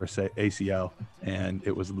tore his ACL, and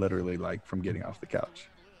it was literally like from getting off the couch.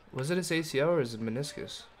 Was it his ACL or his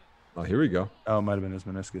meniscus? Oh, here we go. Oh, it might have been his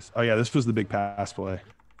meniscus. Oh yeah, this was the big pass play.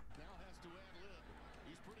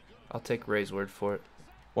 I'll take Ray's word for it.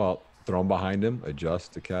 Well, thrown behind him,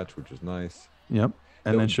 adjust to catch, which is nice. Yep,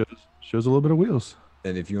 and then Don't- shows a little bit of wheels.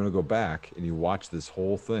 And if you want to go back and you watch this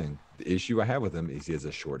whole thing, the issue I have with him is he has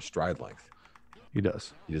a short stride length. He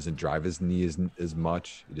does. He doesn't drive his knee as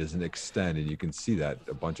much. He doesn't extend, and you can see that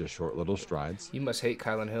a bunch of short little strides. You must hate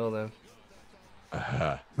Kylan Hill then.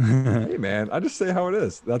 Hey man, I just say how it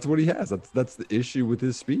is. That's what he has. That's the issue with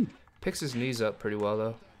his speed. Picks his knees up pretty well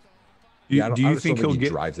though. Do you, I do you just don't think he'll he get?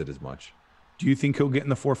 drives it as much? Do you think he'll get in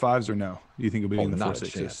the 4.5s or no? Do you think he'll be Oh, in the not a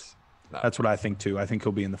 4.6s? chance. No. That's what I think too. I think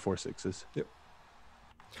he'll be in the 4.6s. Yep.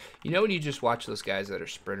 You know when you just watch those guys that are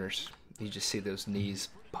sprinters, you just see those knees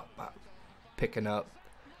pop, pop, picking up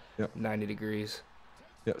Yep. 90 degrees.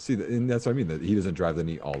 Yeah. See, and that's what I mean. That he doesn't drive the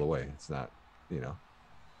knee all the way. It's not,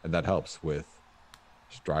 and that helps with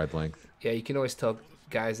stride length. Yeah, you can always tell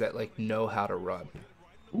guys that like know how to run.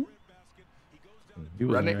 He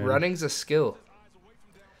was married. Running's a skill.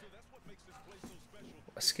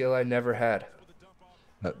 A skill I never had.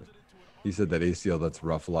 He said that ACL, that's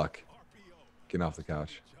rough luck. Getting off the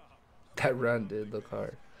couch. That run did look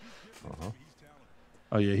hard. Uh-huh.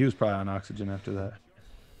 Oh yeah, he was probably on oxygen after that.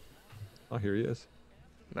 Oh, here he is.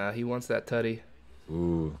 Nah, he wants that tutty.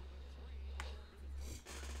 Ooh.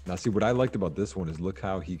 Now, see, what I liked about this one is look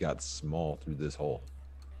how he got small through this hole.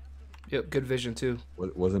 Yep, good vision too.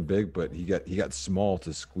 It wasn't big, but he got small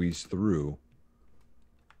to squeeze through.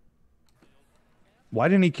 Why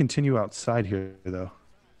didn't he continue outside here though?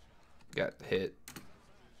 Got hit.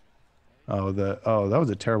 Oh, that was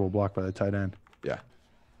a terrible block by the tight end. Yeah.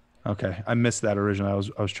 Okay, I missed that originally.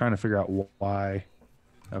 I was trying to figure out why.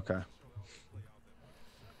 Okay.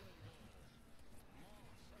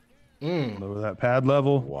 Lower that pad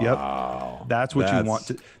level. Wow. Yep. That's what you want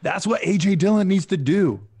to. That's what AJ Dillon needs to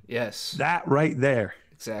do. Yes. That right there.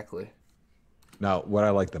 Exactly. Now, what I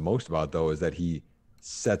like the most about it, though, is that he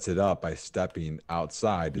sets it up by stepping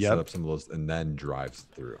outside to set up some of those and then drives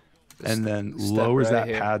through. And then Step lowers right that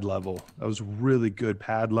here. pad level. That was really good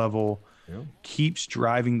pad level. Yeah. Keeps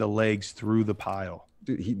driving the legs through the pile.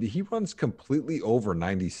 Dude, he runs completely over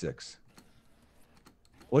 96.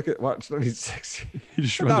 Watch 96. He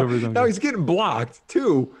just runs over them. Now he's getting blocked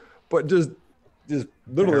too, but just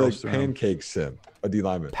literally Arrows like through him. pancakes him. A D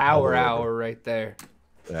lineman. Power hour right there.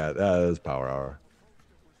 Yeah, that is power hour.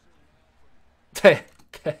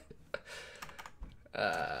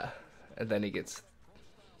 And then he gets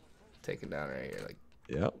taken down right here. Like,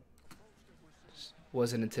 Yep.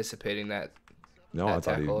 wasn't anticipating that, No, that I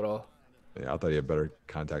thought tackle at all. I thought he had better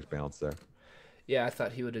contact balance there. Yeah, I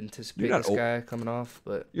thought he would anticipate You're not this guy coming off,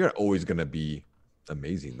 but You're not always gonna be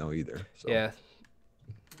amazing though either. So. yeah,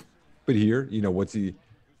 But here,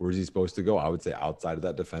 where's he supposed to go? I would say outside of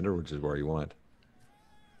that defender, which is where you want.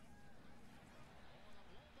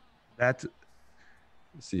 That's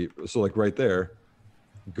See, so like right there,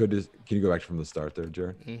 can you go back from the start there,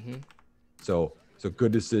 Jared? Mm-hmm. So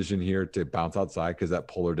good decision here to bounce outside because that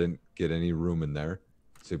puller didn't get any room in there.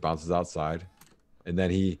 So he bounces outside, and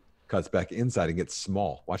then he cuts back inside and gets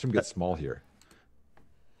small. Watch him get small here.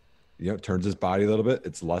 Turns his body a little bit.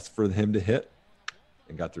 It's less for him to hit,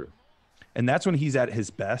 and got through. And that's when he's at his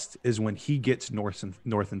best, is when he gets north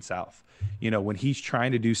and south. When he's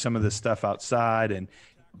trying to do some of the stuff outside, and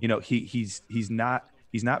he's not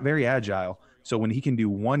very agile. So when he can do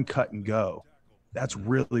one cut and go, that's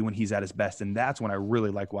really when he's at his best. And that's when I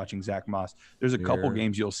really like watching Zack Moss. There's a couple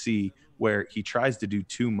games you'll see where he tries to do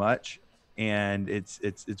too much, and it's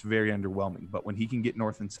very underwhelming. But when he can get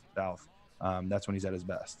north and south, that's when he's at his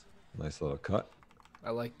best. Nice little cut.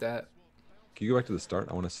 I like that. Can you go back to the start?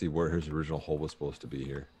 I want to see where his original hole was supposed to be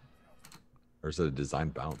here. Or is it a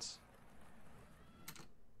designed bounce?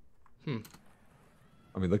 Hmm.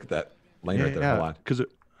 I mean, look at that lane right there. Yeah, Hold on. because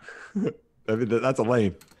I mean, that's a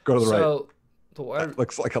lane. Go to the right. So the wide, That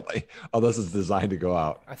looks like a lane. Oh, this is designed to go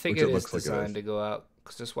out. I think which it is looks like designed to go out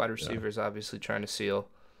because this wide receiver is obviously trying to seal.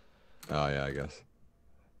 Oh, yeah, I guess.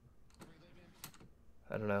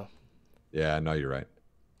 I don't know. Yeah, no, you're right.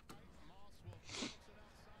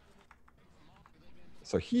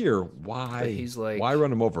 So here, why? But he's like- why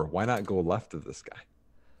run him over? Why not go left of this guy?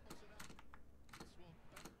 I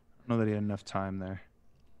don't know that he had enough time there.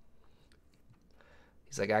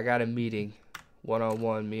 He's like, I got a meeting,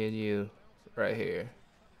 one-on-one, me and you, right here.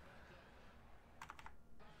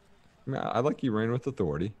 I mean, I like he ran with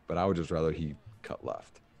authority, but I would just rather he cut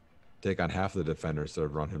left. Take on half of the defender instead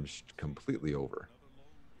of run him completely over.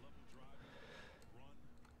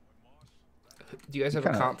 Do you guys have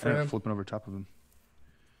a comp for him? Flipping over top of him.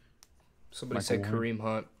 Somebody Michael said Warren.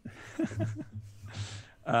 Kareem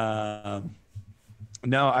Hunt.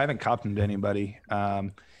 No, I haven't copped him to anybody. I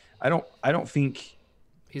don't think.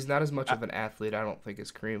 He's not as much of an athlete, I don't think, as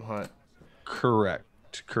Kareem Hunt. Correct.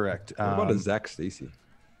 What about a Zach Stacy?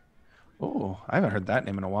 Oh, I haven't heard that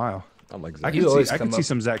name in a while. I like I Zack. You always I can come see up-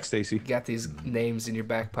 some Zack Stacy. Got these names in your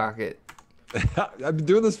back pocket. I've been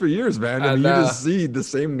doing this for years, man. I mean, you know. just see the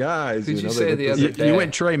same guys. Who'd you they say look the the other same. day? You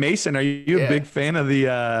went Trey Mason. Are you Yeah. a big fan of the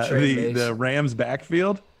Trey the Mason. Rams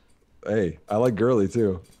backfield? Hey, I like Gurley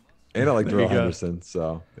too, and I like There you Darrell go. Henderson.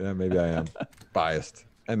 So yeah, maybe I am biased.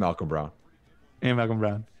 And Malcolm Brown. And Malcolm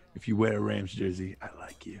Brown. If you wear a Rams jersey, I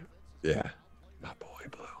like you. Yeah, my boy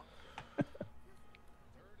Blue.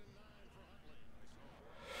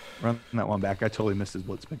 Run that one back. I totally missed his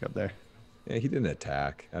blitz pick up there. Yeah, he didn't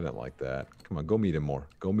attack. I didn't like that. Come on, go meet him more.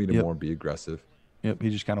 Go meet him Yep. more. Be aggressive. Yep, he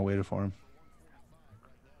just kind of waited for him.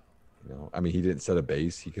 You know, I mean, he didn't set a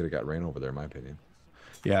base. He could have got ran over there, in my opinion.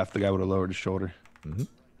 Yeah, if the guy would have lowered his shoulder.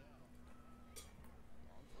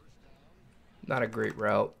 Not a great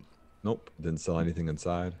route. Nope, didn't sell anything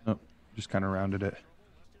inside. Nope, just kind of rounded it.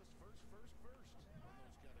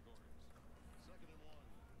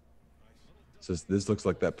 So this looks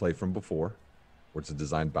like that play from before, where it's a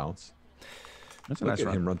designed bounce. That's a Look nice at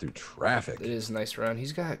run. him run through traffic. It is a nice run.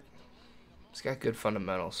 He's got good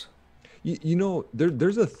fundamentals. You know,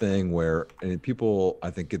 there's a thing where, and people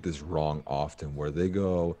I think get this wrong often, where they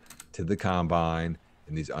go to the combine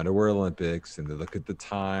in these underwear Olympics and they look at the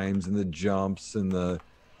times and the jumps and the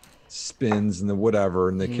spins and the whatever,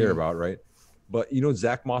 and they care about, right? But you know,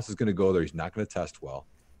 Zach Moss is going to go there. He's not going to test well.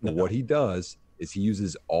 But what he does is he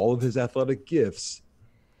uses all of his athletic gifts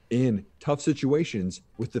in tough situations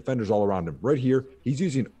with defenders all around him. Right here, he's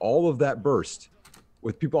using all of that burst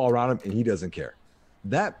with people all around him, and he doesn't care.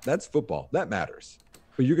 That's football. That matters.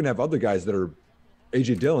 But you're gonna have other guys that are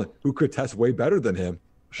AJ Dillon who could test way better than him.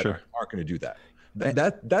 That Sure. aren't gonna do that.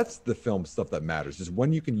 That's the film stuff that matters. Is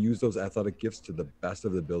when you can use those athletic gifts to the best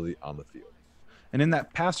of the ability on the field. And in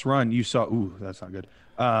that pass run, you saw. Ooh, that's not good.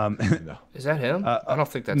 No. Is that him? I don't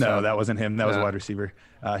think that's no, him. that wasn't him. That was a No. wide receiver.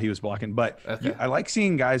 He was blocking. But Okay. I like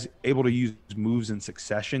seeing guys able to use moves in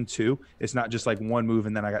succession too. It's not just like one move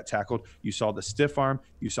and then I got tackled. You saw the stiff arm.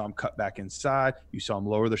 You saw him cut back inside. You saw him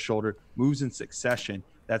lower the shoulder. Moves in succession.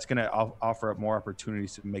 That's going to offer up more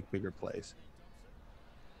opportunities to make bigger plays.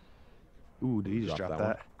 Ooh, did he just drop one.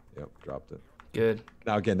 that? Yep, dropped it. Good.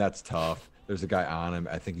 Now again, that's tough. There's a guy on him.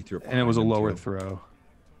 I think he threw it. And it was a behind him, lower too. throw.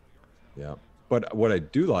 Yeah. But what I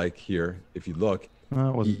do like here, if you look, It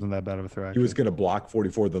wasn't that bad of a throw. he Actually. was going to block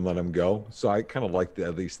 44, then let him go. So I kind of like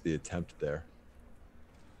at least the attempt there.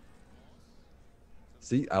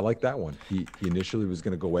 See, I like that one. He initially was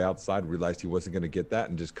going to go way outside, realized he wasn't going to get that,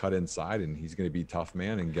 and just cut inside, and he's going to be tough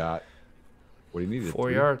man and got what he needed. 4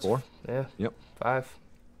 3, yards. 4. Yeah. Yep. 5.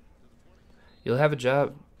 You'll have a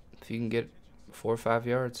job if you can get 4 or 5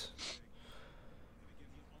 yards.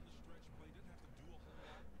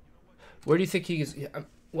 Where do you think he is?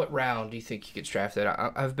 What round do you think he gets drafted?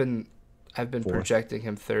 I've been Fourth. projecting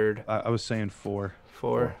him third, I was saying 4.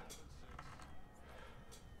 4.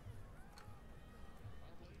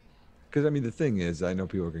 Because, I mean, the thing is, I know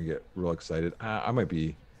people are going to get real excited. I might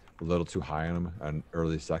be a little too high on him on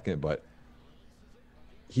early second, but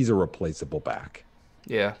he's a replaceable back.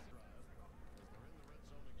 Yeah.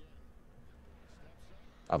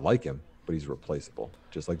 I like him, but he's replaceable.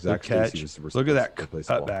 Just like Good Zach catch. Stacy was Look at that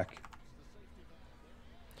replaceable. cut back.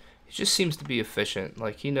 He just seems to be efficient.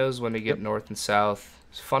 Like, he knows when to get north and south.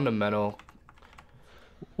 It's fundamental.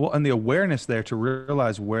 Well, and the awareness there to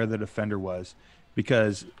realize where the defender was,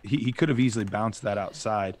 because he could have easily bounced that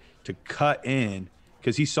outside to cut in,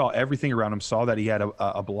 because he saw everything around him, saw that he had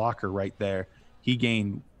a blocker right there. He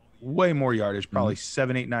gained way more yardage, probably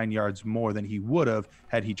 7, 8, 9 yards more than he would have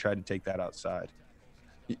had he tried to take that outside.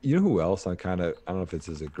 You know who else I don't know if it's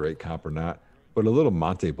as a great comp or not, but a little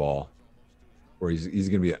Monte Ball, where he's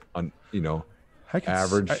going to be, I could s-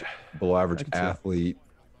 average, I- below average I could see that. athlete,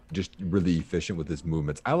 just really efficient with his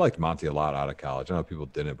movements. I liked Monte a lot out of college. I know people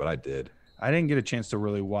didn't, but I did. I didn't get a chance to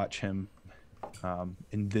really watch him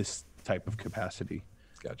in this type of capacity.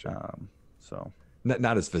 Gotcha. So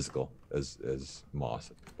Not as physical as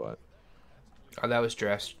Moss, but Oh, that was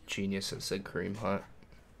draft genius that said Kareem Hunt.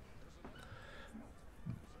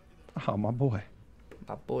 oh, my boy.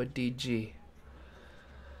 My boy DG.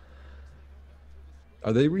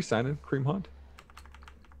 are they re-signing Kareem Hunt?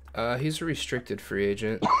 He's a restricted free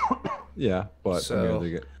agent. Yeah, but So-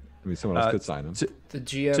 someone else could sign him. The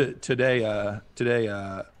GM.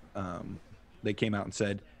 Today, they came out and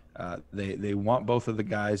said they want both of the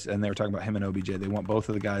guys, and they were talking about him and OBJ. They want both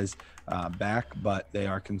of the guys back, but they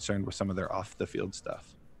are concerned with some of their off the field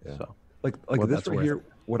stuff. Yeah. So Like Well, this that's right worth here, it.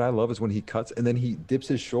 what I love is when he cuts and then he dips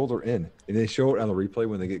his shoulder in, and they show it on the replay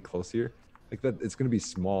when they get close here. Like that, it's going to be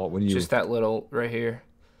small when you. Just that little right here.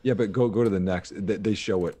 Yeah, but go to the next. They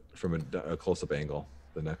show it from a close up angle.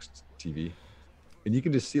 the next TV, and you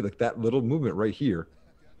can just see like that little movement right here.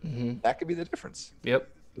 That could be the difference. Yep.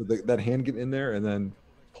 That hand getting in there and then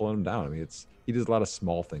pulling him down. I mean, he does a lot of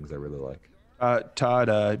small things I really like.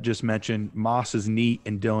 Todd just mentioned Moss is neat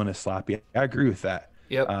and Dillon is sloppy. I agree with that.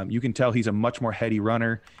 Yep. You can tell he's a much more heady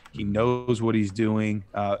runner. He knows what he's doing.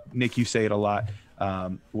 Nick, you say it a lot,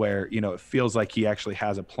 where, it feels like he actually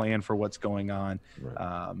has a plan for what's going on.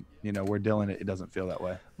 Right. Where Dillon, it doesn't feel that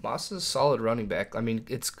way. Moss is a solid running back. I mean,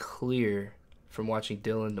 it's clear from watching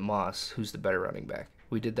Dillon to Moss who's the better running back.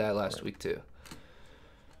 We did that last week too.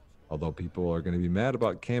 Although people are going to be mad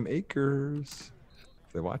about Cam Akers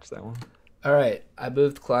if they watch that one. All right, I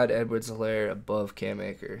moved Clyde Edwards-Helaire above Cam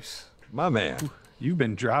Akers. My man. You've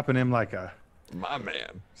been dropping him like My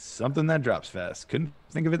man. something that drops fast. Couldn't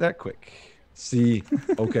think of it that quick. See,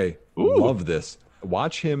 okay, love this.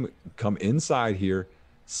 Watch him come inside here,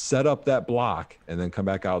 set up that block, and then come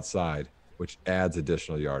back outside, which adds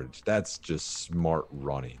additional yardage. That's just smart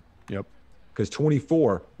running. Yep. Because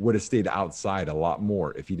 24 would have stayed outside a lot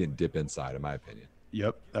more if he didn't dip inside, in my opinion.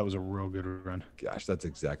 Yep. That was a real good run. Gosh, that's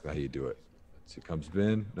exactly how you do it. So he comes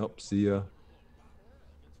in. Nope, see ya.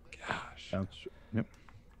 Gosh. Yep.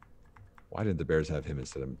 Why didn't the Bears have him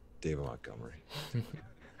instead of David Montgomery?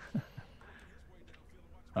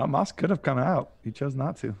 Moss could have come out. He chose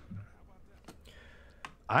not to.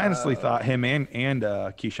 I honestly thought him and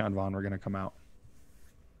Keyshawn Vaughn were going to come out.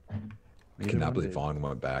 I cannot believe Vaughn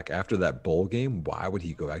went back. After that bowl game, why would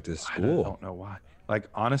he go back to school? I don't know why. Like,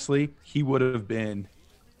 honestly, he would have been,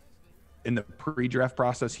 in the pre-draft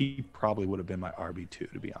process, he probably would have been my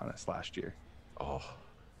RB2, to be honest, last year. Oh.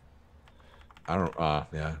 I don't,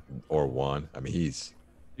 yeah, or one. I mean, he's.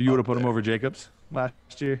 You would have put him over Jacobs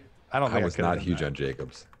last year? I don't think I was not huge on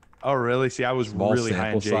Jacobs. Oh, really? See, I was really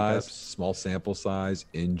high on Jacobs. Small sample size,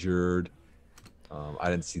 injured. I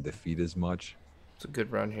didn't see the feet as much. It's a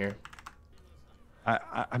good run here.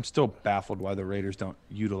 I'm still baffled why the Raiders don't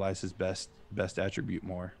utilize his best attribute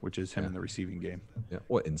more, which is him in the receiving game. Yeah,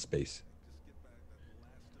 what in space?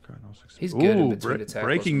 He's good in between the tackles.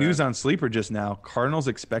 Breaking news on Sleeper just now. Cardinals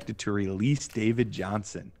expected to release David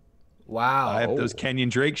Johnson. Wow. I have those Kenyon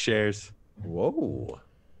Drake shares. Whoa.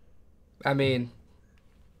 I mean,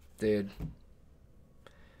 dude.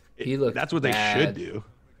 He looked That's what bad. they should do.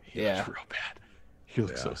 He Yeah. looks real bad. He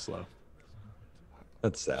looks so slow.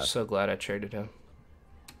 That's sad. So glad I traded him.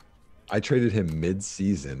 I traded him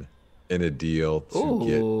mid-season in a deal to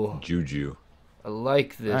get Juju. I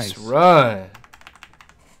like this Nice. run.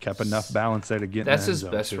 Kept enough balance there to get That's in the his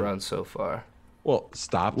end zone, best too. run so far. Well,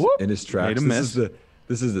 stopped Whoop. in his tracks. Made him miss.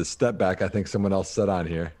 This is the step back I think someone else said on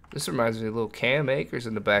here. This reminds me of little Cam Akers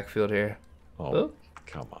in the backfield here. Oh, Whoop.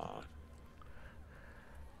 come on.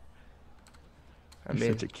 I He's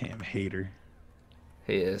mean, such a Cam hater.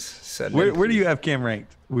 he is. Where do you have Cam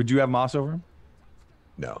ranked? Would you have Moss over him?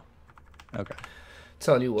 No. Okay.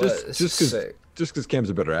 Telling you what, this is sick. Just because Cam's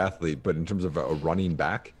a better athlete, but in terms of a running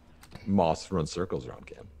back, Moss runs circles around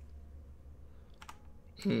Cam.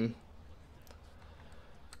 I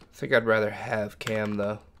think I'd rather have Cam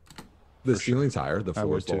though. The ceiling's higher, the I floor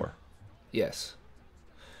would is too. lower. Yes.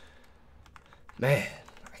 Man,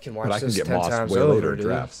 I can watch But I can this get 10 Moss times way over, later in dude.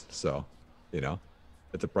 drafts. So,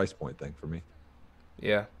 it's a price point thing for me.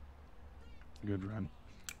 Yeah. Good run.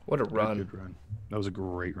 What a run. Good run. That was a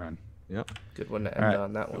great run. Yep. Good one to All end right.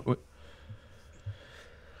 on that one.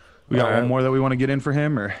 We got All right. one more that we want to get in for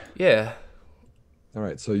him, or Yeah. All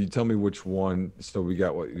right, so you tell me which one. So we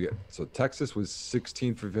got what you get. So Texas was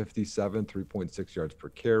 16 for 57, 3.6 yards per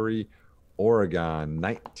carry. Oregon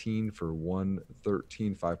 19 for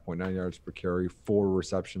 113, 5.9 yards per carry, 4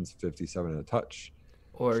 receptions, 57 and a touch.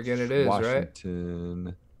 Oregon it is, right?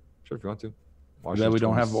 Washington, sure if you want to. that we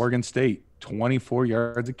don't have 20 Oregon State. 24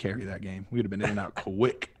 yards of carry that game. We would have been in and out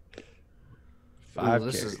quick. Ooh, 5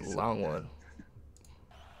 this carries. is a long one.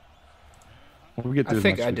 We'll get I through as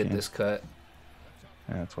think much I as we did can. this cut.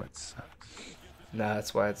 Yeah, that's why it sucks. Nah,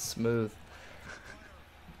 that's why it's smooth.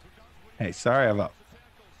 Hey, sorry I have a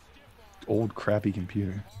old crappy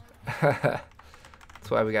computer. That's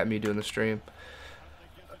why we got me doing the stream.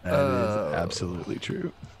 That is absolutely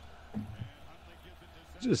true.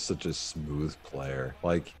 Just such a smooth player.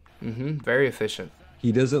 Like, Very efficient.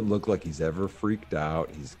 he doesn't look like he's ever freaked out.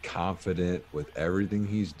 He's confident with everything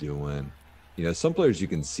he's doing. Some players you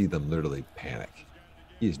can see them literally panic.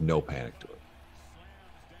 He has no panic to it.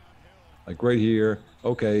 Like right here,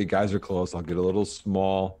 okay, guys are close. I'll get a little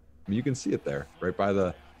small. I mean, you can see it there, right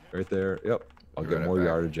there. Yep. I'll get Run it more back.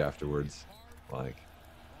 yardage afterwards.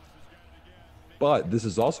 But this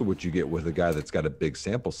is also what you get with a guy that's got a big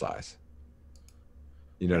sample size.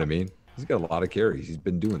 You know what I mean? He's got a lot of carries. He's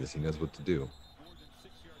been doing this. He knows what to do.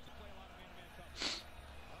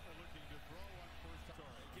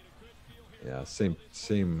 Yeah,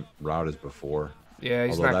 same route as before. Yeah,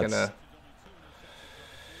 he's Although not that's- gonna.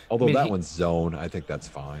 Although mean, that he- one's zone, I think that's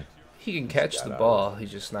fine. He can catch got the out of ball.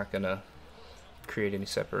 He's just not gonna create any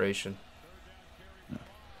separation.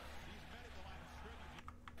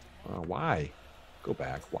 Why? Go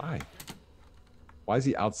back. Why? Why is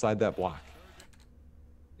he outside that block?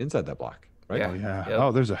 Inside that block, right? Yeah. Oh yeah. Yep.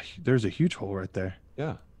 Oh, there's a huge hole right there.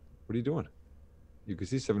 Yeah. What are you doing? You can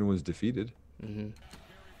see 71's defeated. Hmm.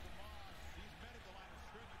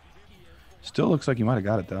 Still looks like you might have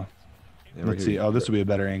got it though. Yeah, right Let's here. see. Oh, this will be a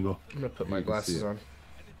better angle. I'm gonna put You my can see glasses it. on.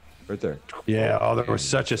 Right there. Yeah. Oh, there was And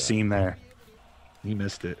such a that's that. seam there. He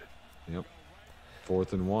missed it. Yep.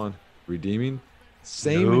 4th and 1. Redeeming.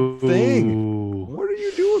 Same thing. No. What are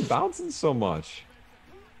you doing bouncing so much?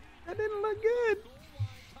 That didn't look good.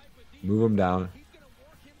 Move him down.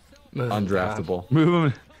 Undraftable.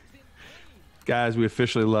 Move him. Guys, we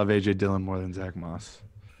officially love AJ Dillon more than Zach Moss.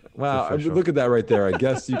 Wow, I mean, official. look at that right there. I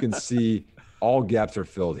guess you can see all gaps are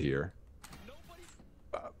filled here.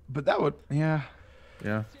 But that would, yeah.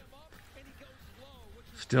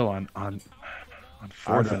 Still on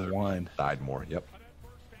 4th and 1. Side more. Yep.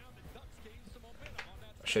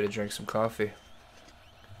 I should have drank some coffee.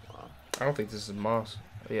 I don't think this is Moss.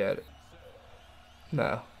 Yeah.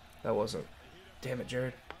 No, that wasn't. Damn it,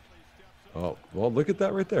 Jared. Oh, well, look at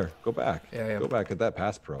that right there. Go back. Yeah. Go back at that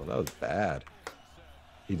pass pro. That was bad.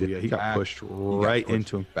 He Yeah, he got back. pushed He got right pushed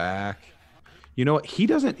into him. Back. You know what?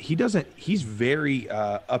 He's very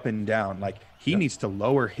up and down. Like he needs to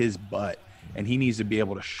lower his butt and he needs to be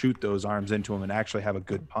able to shoot those arms into him and actually have a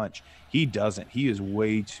good punch. He doesn't. He is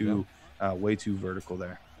way too vertical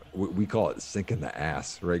there. We call it sinking the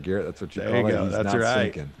ass, right, Garrett? That's what you There call you it. go. He's That's not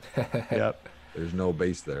right. sinking. Yep. There's no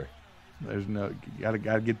base there. There's no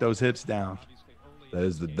gotta get those hips down. That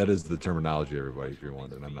is the terminology, everybody. If you're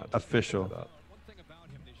wondering, I'm not just making Official. that up. One thing about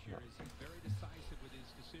him this year is he's very decisive with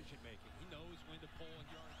his decision making. He knows when to pull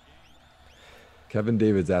a yard game. Kevin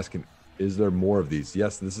David's asking, is there more of these?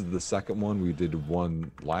 Yes, this is the second one. We did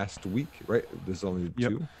one last week, right? This is only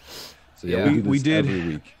Yep. 2. So Yeah. we do We this did- every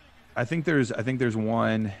week. I think there's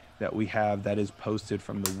one that we have that is posted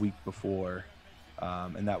from the week before,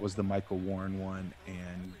 and that was the Michael Warren one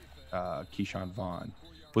and Keyshawn Vaughn.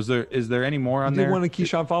 Is there any more on You there? didn't want to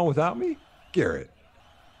Keyshawn Vaughn without me? Garrett.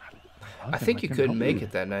 I think you couldn't make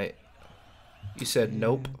it that night. You said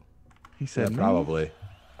nope. He Yeah, said no. probably.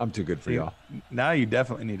 I'm too good for y'all. Now you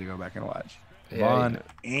definitely need to go back and watch Yeah, Vaughn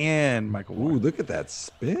you and Michael Ooh, Warren. look at that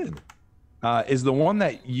spin. Is the one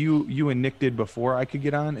that you and Nick did before I could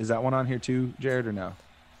get on? Is that one on here too, Jared, or no?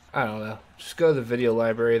 I don't know. Just go to the video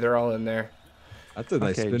library. They're all in there. That's a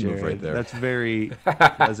nice spin move right there. That's very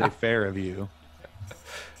laissez-faire of you.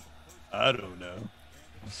 I don't know.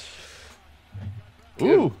 Good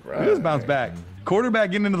Ooh, look run at this bounce there. back. Quarterback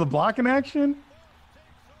getting into the blocking action.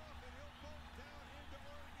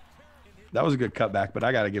 That was a good cutback, but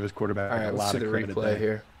I got to give his quarterback All right, a let's lot see of the credit replay there.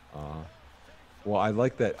 here. Well, I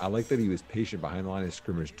like that. I like that he was patient behind the line of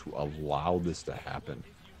scrimmage to allow this to happen.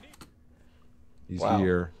 He's Wow.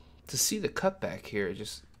 here. To see the cutback here,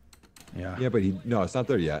 just Yeah. Yeah, but no, it's not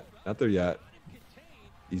there yet. Not there yet.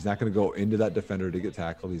 He's not going to go into that defender to get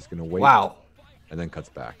tackled. He's going to wait. wow. And then cuts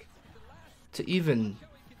back. To even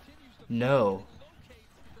know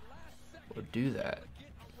or do that,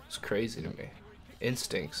 it's crazy to me.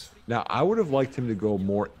 Instincts. Now, I would have liked him to go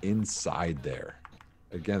more inside there.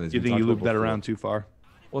 Again, as You we think talked you about looped that before. around too far?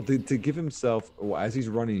 Well, to give himself, as he's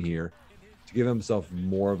running here, to give himself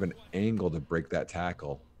more of an angle to break that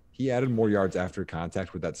tackle. He added more yards after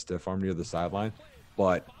contact with that stiff arm near the sideline,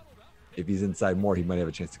 but if he's inside more, he might have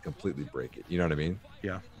a chance to completely break it. You know what I mean?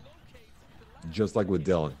 Yeah. Just like with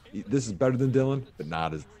Dillon. This is better than Dillon, but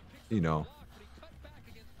not as, he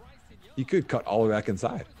could cut all the way back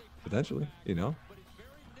inside, potentially, Try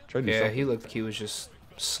to do Yeah, something. he looked like he was just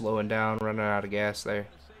slowing down, running out of gas there.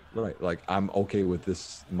 Right, like I'm okay with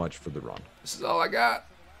this much for the run. This is all I got.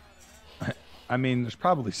 I mean, there's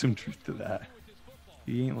probably some truth to that.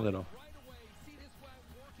 He ain't little.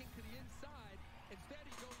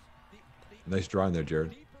 Nice drawing there,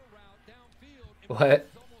 Jared. What?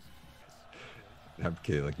 I'm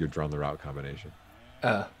kidding, like you're drawing the route combination.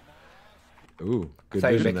 Uh, Ooh, I good thought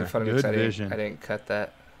you were vision making there. fun of me Good 'cause I vision. didn't cut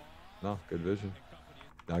that. No, good vision.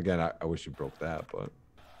 Now again, I wish you broke that, but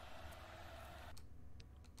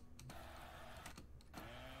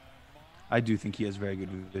I do think he has very good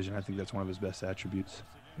vision. I think that's one of his best attributes.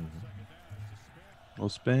 Well,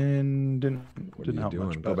 spin didn't what didn't are you help doing?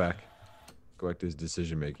 much. Go but- back. Go back to his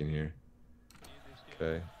decision making here.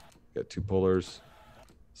 Okay. Got 2 pullers.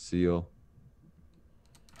 Seal.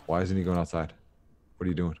 Why isn't he going outside? What are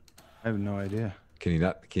you doing? I have no idea. Can he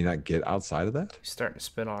not get outside of that? He's starting to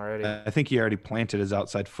spin already. I think he already planted his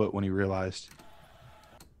outside foot when he realized.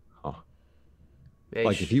 Huh. Yeah,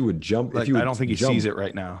 Like if he would jump, Like, if he would I don't think he jump, sees it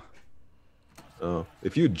right now. Oh,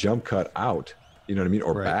 if you would jump cut out, you know what I mean,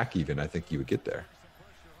 or Right. back even, I think you would get there.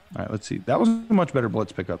 All right, let's see. That was a much better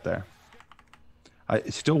blitz pickup there. I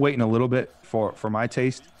still waiting a little bit for my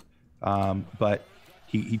taste, but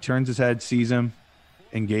he turns his head, sees him,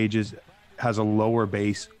 engages, has a lower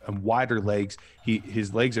base and wider legs.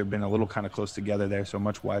 His legs have been a little kind of close together there, so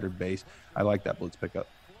much wider base. I like that blitz pickup.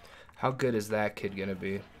 How good is that kid gonna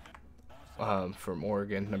be? From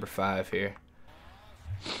Oregon, number 5 here.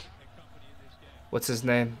 What's his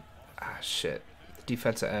name? Ah, shit.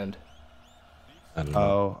 Defensive end. I don't know.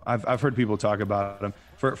 Oh, I've heard people talk about him.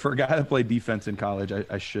 For a guy that played defense in college,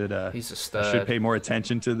 I should He's a I stud. should pay more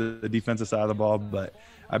attention to the defensive side of the ball, but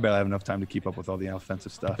I barely have enough time to keep up with all the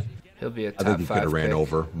offensive stuff. He'll be a I top think he could 5 have ran pick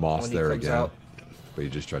over Moss when he there comes again, out. but he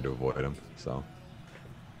just tried to avoid him. So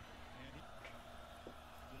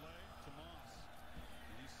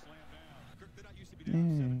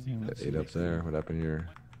that 8 up there. What happened here?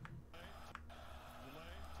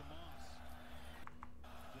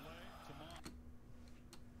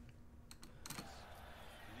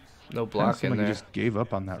 No Kinda block seemed in like there. he just gave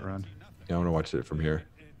up on that run. Yeah, I want to watch it from here.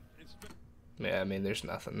 Yeah, I mean, there's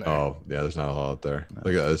nothing there. Oh, yeah, there's not a lot out there.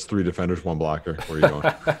 Look at that. It's 3 defenders, 1 blocker. Where are you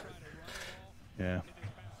going? Yeah.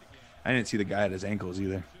 I didn't see the guy at his ankles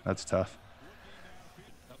either. That's tough.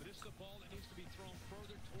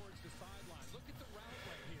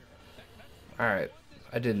 All right.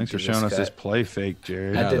 I didn't Thanks do for showing us cut. this play fake,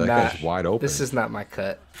 Jared. Yeah, I did that not. guy's wide open. This is not my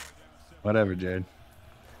cut. Whatever, Jared.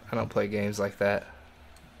 I don't play games like that.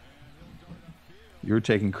 You were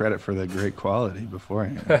taking credit for the great quality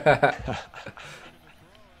beforehand.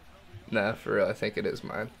 Nah, for real, I think it is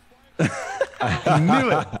mine. I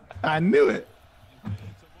knew it. I knew it.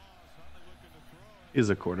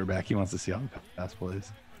 He's a quarterback. He wants to see all the pass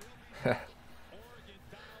plays. So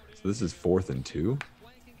this is 4th and 2,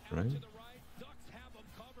 right?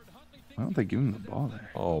 I don't think give him the ball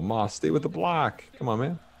there. Oh, Moss, stay with the block. Come on,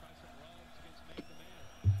 man.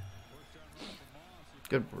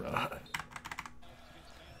 Good run.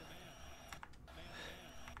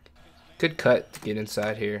 Good cut to get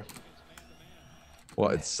inside here. Well,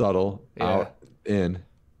 it's subtle, Yeah. out, in.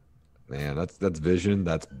 Man, that's vision.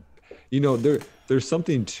 That's, there's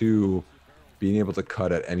something to being able to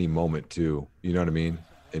cut at any moment too. You know what I mean?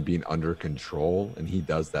 And being under control, and he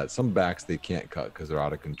does that. Some backs they can't cut because they're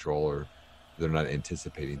out of control or they're not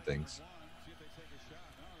anticipating things.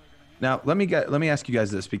 Now, let me ask you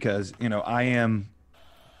guys this, because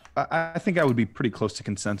I think I would be pretty close to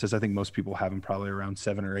consensus. I think most people have him probably around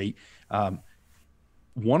 7 or 8.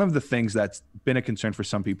 One of the things that's been a concern for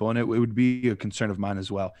some people, and it would be a concern of mine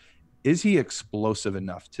as well, is he explosive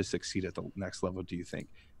enough to succeed at the next level, do you think?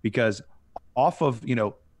 Because off of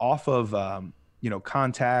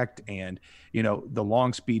contact and, the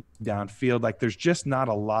long speed downfield, like there's just not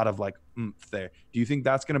a lot of like oomph there. Do you think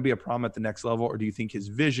that's going to be a problem at the next level? Or do you think his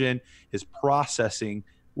vision, his processing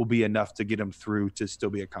will be enough to get him through to still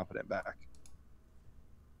be a competent back?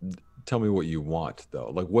 Tell me what you want though.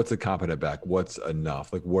 Like, what's a competent back? What's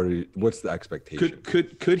enough? Like, what's the expectation?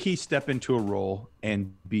 Could he step into a role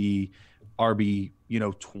and be RB,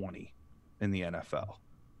 20 in the NFL?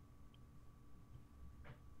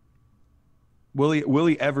 Will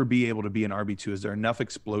he ever be able to be an RB2? Is there enough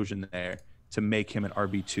explosion there to make him an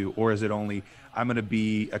RB2, or is it only I'm going to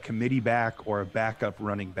be a committee back or a backup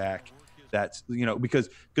running back? That's because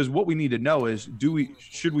what we need to know is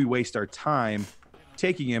should we waste our time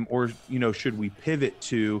taking him, or should we pivot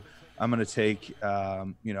to I'm going to take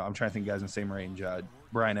I'm trying to think of guys in the same range,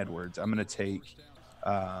 Brian Edwards. I'm going to take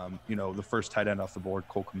the first tight end off the board,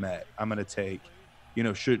 Cole Kmet. I'm going to take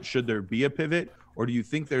should there be a pivot, or do you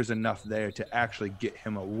think there's enough there to actually get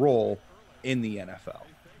him a role in the NFL?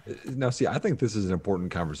 Now, see, I think this is an important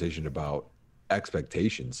conversation about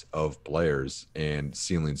expectations of players and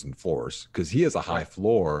ceilings and floors, because he has a high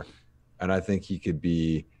floor, and I think he could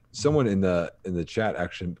be someone in the chat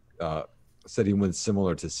actually said he went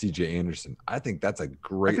similar to CJ Anderson. I think that's a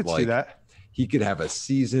great, I could see that. He could have a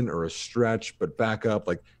season or a stretch, but back up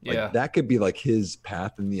like that could be like his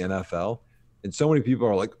path in the NFL. And so many people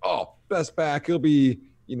are like, oh, best back, he'll be,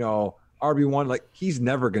 RB1. Like, he's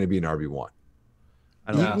never going to be an RB1.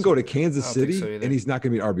 He can go to Kansas City and he's not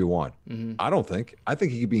going to be an RB1. Mm-hmm. I don't think. I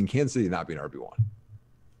think he could be in Kansas City and not be an RB1.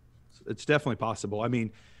 It's definitely possible. I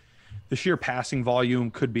mean, the sheer passing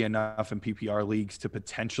volume could be enough in PPR leagues to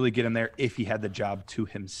potentially get him there if he had the job to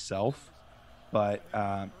himself. But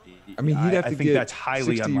I mean, he'd have to think get that's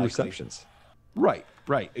highly 60 unlikely. receptions. Right,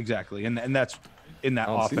 exactly. And that's in that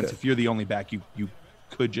I don't see offense. that. If you're the only back, you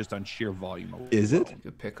could just on sheer volume. Is it?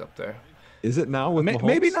 Good pick up there. Is it now with Mahomes?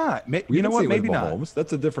 Maybe not. You know what? Maybe not. Mahomes.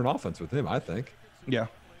 That's a different offense with him, I think. Yeah.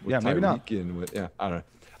 With Yeah, maybe not. Tyreek and with, I don't know.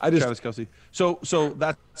 I just Travis Kelce. So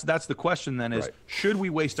that's the question then is, Right. should we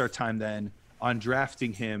waste our time then on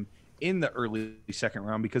drafting him in the early second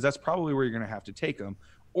round, because that's probably where you're going to have to take him,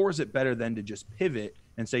 or is it better then to just pivot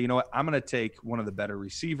and say, you know what, I'm going to take one of the better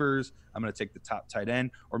receivers, I'm going to take the top tight end,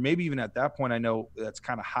 or maybe even at that point, I know that's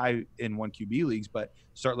kind of high in 1 QB leagues, but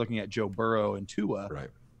start looking at Joe Burrow and Tua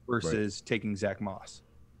versus taking Zach Moss.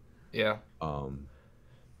 Yeah.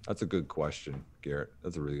 That's a good question, Garrett.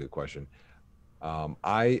 That's a really good question.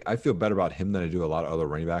 I feel better about him than I do a lot of other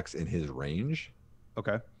running backs in his range.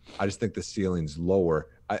 Okay. I just think the ceiling's lower.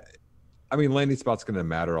 I mean, landing spot's going to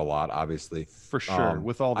matter a lot, obviously. For sure,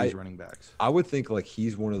 with all these running backs. I would think like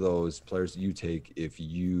he's one of those players that you take if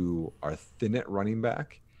you are thin at running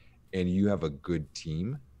back and you have a good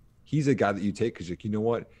team. He's a guy that you take because you know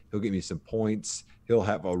what? He'll get me some points. He'll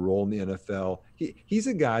have a role in the NFL. He's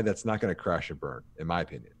a guy that's not going to crash and burn, in my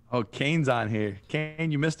opinion. Oh, Kane's on here.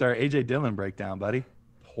 Kane, you missed our A.J. Dillon breakdown, buddy.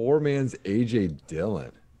 Poor man's A.J.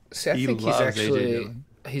 Dillon. See, I He think he's loves A.J. actually Dillon.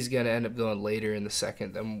 he's going to end up going later in the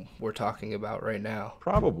second than we're talking about right now.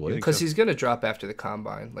 Probably. Because he's going to drop after the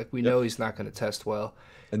combine. Like, we know he's not going to test well.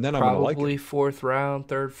 And then I'm going to like Probably it. fourth round,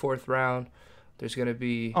 fourth round. There's going to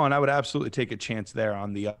be... Oh, and I would absolutely take a chance there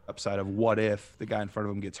on the upside of what if the guy in front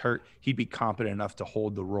of him gets hurt. He'd be competent enough to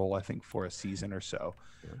hold the role, I think, for a season or so.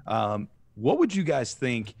 What would you guys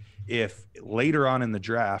think if later on in the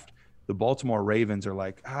draft, the Baltimore Ravens are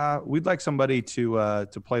like, we'd like somebody to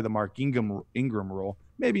play the Mark Ingram role?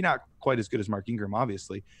 Maybe not quite as good as Mark Ingram,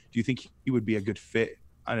 obviously. Do you think he would be a good fit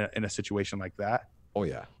in a situation like that? Oh,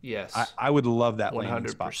 yeah. Yes. I would love that landing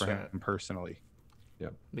spot for 100%. him personally. Yeah.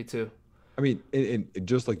 Me too. I mean, and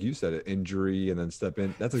just like you said, injury and then step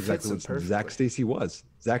in. That's exactly Fits what him Zach perfectly. Stacy was.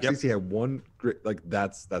 Zach Yep. Stacy had one great, like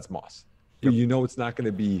that's Moss. Yep. You know, it's not going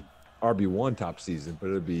to be RB1 top season, but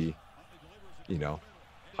it'll be,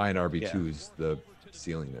 high in RB2 is the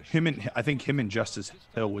ceiling there. I think him and Justice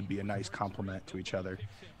Hill would be a nice complement to each other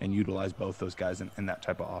and utilize both those guys in that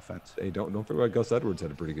type of offense. Hey, don't forget about Gus Edwards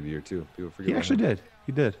had a pretty good year too. People forget He about actually him. did.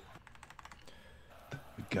 He did.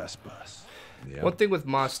 Gus Bus. Yeah. One thing with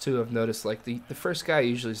Moss, too, I've noticed, like, the first guy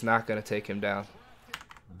usually is not going to take him down.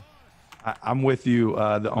 I'm with you.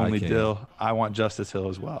 The only can't. Dill. I want Justice Hill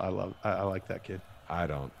as well. I like that kid. I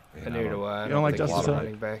don't. Man, And neither do I. I You don't like think he's Justice a Hill?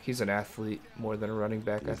 running back. He's an athlete more than a running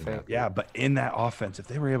back, I He's an think. athlete. Yeah, but in that offense, if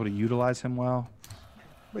they were able to utilize him well,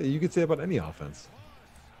 Wait, you could say about any offense.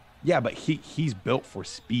 yeah, but he's built for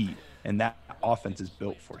speed, and that offense is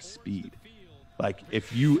built for speed. Like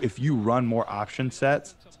if you run more option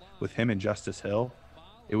sets with him and Justice Hill,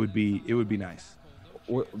 it would be nice.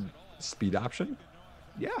 What, speed option?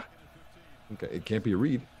 Yeah. Okay, it can't be a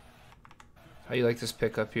read. How you like this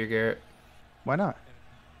pickup here, Garrett? Why not?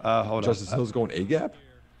 Hold Justice on. Hill's going A gap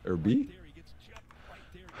or B?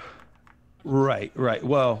 Right.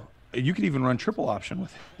 Well, you could even run triple option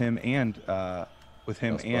with him and Gus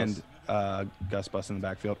Bus in the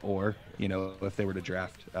backfield, or if they were to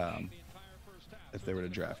draft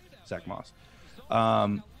Zach Moss.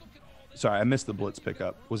 Sorry, I missed the blitz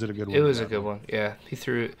pickup. Was it a good one? It was a good one. Yeah, he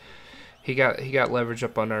threw it. He got leverage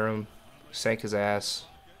up under him, sank his ass,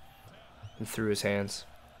 and threw his hands.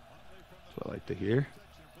 That's what I like to hear.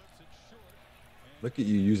 Look at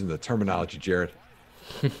you using the terminology, Jared.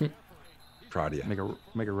 Proud of you.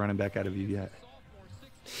 Make a running back out of you yet.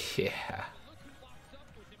 Yeah.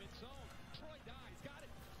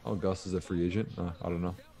 Oh, Gus is a free agent? I don't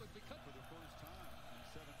know.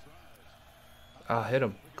 I'll hit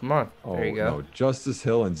him. Come on. Oh, There you go. no. Justice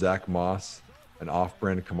Hill and Zach Moss, an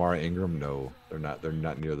off-brand Kamara Ingram, no. They're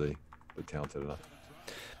not nearly talented enough.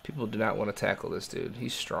 People do not want to tackle this dude.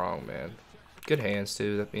 He's strong, man. Good hands,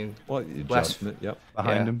 too. I mean, Well, adjustment, yep.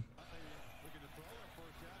 Behind Yeah. him.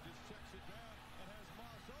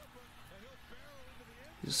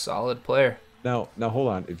 he's a solid player. Now hold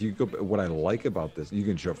on. If you go, what I like about this, you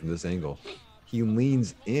can show it from this angle. He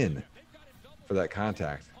leans in for that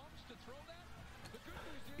contact.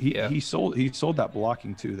 He sold that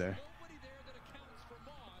blocking too there.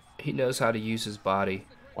 He knows how to use his body.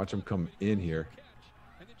 Watch him come in here.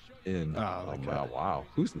 In. Oh, my God. Wow.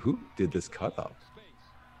 Who did this cut up?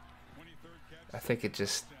 I think it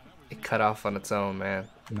cut off on its own, man.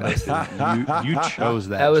 you chose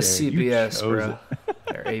that. That was Jared. You CBS, chose bro. it.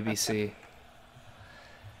 Or ABC.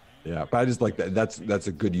 Yeah, but I just like that. That's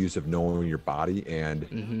a good use of knowing your body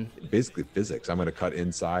and basically physics. I'm going to cut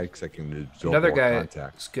inside because I can absorb Another more guy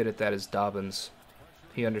contact. that's good at that is Dobbins.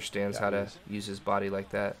 He understands how to use his body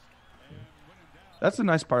like that. That's the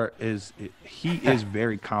nice part is he is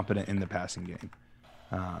very competent in the passing game.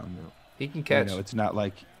 He can catch. It's not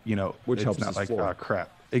like, Which it's helps not his like, floor. oh,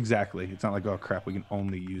 crap. Exactly. It's not like, oh, crap, we can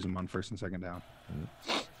only use him on first and second down.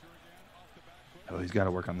 Oh, he's got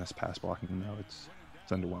to work on this pass blocking, though. It's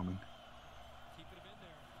underwhelming.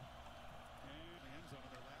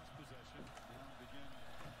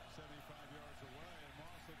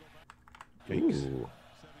 Yikes. Ooh.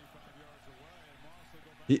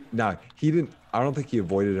 He didn't. I don't think he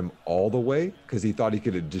avoided him all the way because he thought he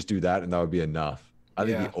could just do that and that would be enough. I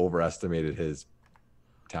think he overestimated his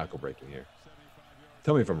tackle breaking here.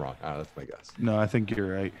 Tell me if I'm wrong. That's my guess. No, I think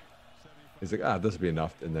you're right. He's like, this will be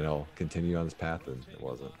enough, and then he'll continue on his path, and it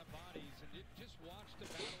wasn't.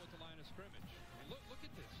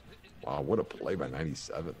 Wow, what a play by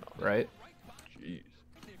 97, though. Right? Jeez.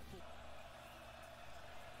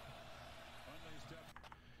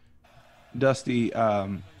 Dusty,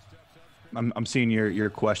 I'm seeing your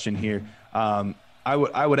question here. I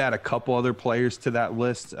would add a couple other players to that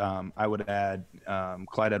list. I would add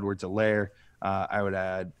Clyde Edwards-Helaire. I would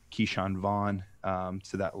add Keyshawn Vaughn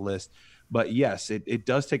to that list. But yes, it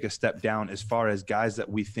does take a step down as far as guys that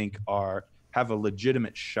we think have a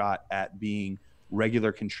legitimate shot at being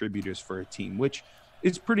regular contributors for a team, which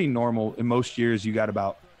is pretty normal. In most years, you got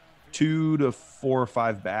about 2 to 4 or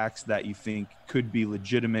 5 backs that you think could be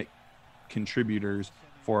legitimate contributors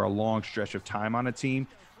for a long stretch of time on a team.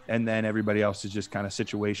 And then everybody else is just kind of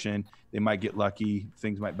situation. They might get lucky.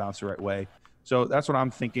 Things might bounce the right way. So that's what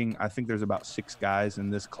I'm thinking. I think there's about 6 guys in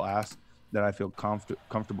this class that I feel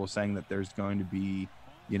comfortable saying that there's going to be,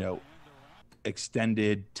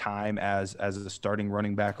 extended time as a starting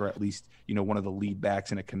running back, or at least, one of the lead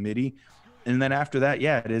backs in a committee. And then after that,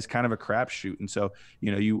 it is kind of a crapshoot. And so,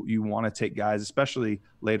 you want to take guys, especially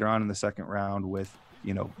later on in the second round with,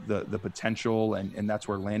 the potential, and that's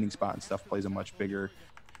where landing spot and stuff plays a much bigger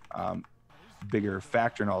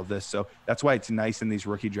factor in all of this. So that's why it's nice in these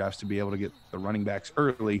rookie drafts to be able to get the running backs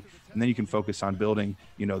early, and then you can focus on building,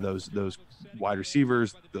 those wide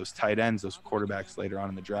receivers, those tight ends, those quarterbacks later on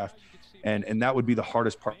in the draft. And that would be the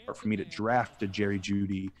hardest part for me to draft a Jerry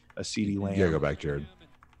Jeudy, a CeeDee Lamb. Yeah, go back, Jared.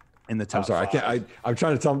 In the top. I'm sorry, 5. I'm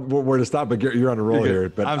trying to tell him where to stop, but you're on a roll here.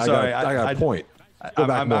 But I'm sorry. I got a point. Go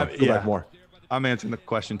back more. Go back more. I'm answering the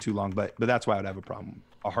question too long, but that's why I would have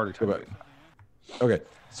a harder time. Okay,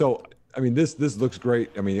 so I mean, this looks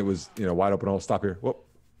great. I mean, it was wide open. I'll stop here. Whoop.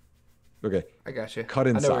 Okay. I got you. Cut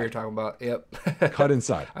inside. I know what you're talking about. Yep. Cut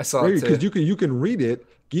inside. I saw it too. Because you can read it.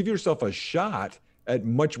 Give yourself a shot at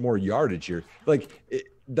much more yardage here.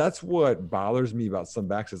 That's what bothers me about some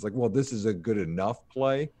backs. It's like, well, this is a good enough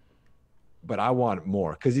play, but I want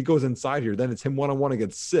more because he goes inside here. Then it's him one-on-one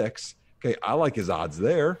against 6. Okay, I like his odds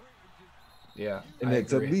there. Yeah, and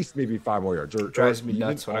it's at least maybe 5 more yards. It drives me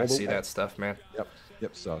nuts when I see that stuff, man. Yep.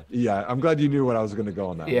 So yeah, I'm glad you knew what I was going to go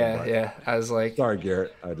on that. Yeah. I was like, sorry,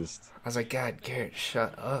 Garrett. I was like, God, Garrett,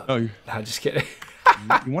 shut up. Oh, no, I'm just kidding.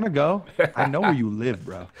 You want to go? I know where you live,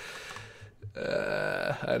 bro.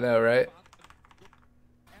 I know, right?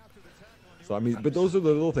 So I mean, but those are the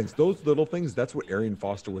little things. Those little things. That's what Arian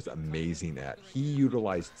Foster was amazing at. He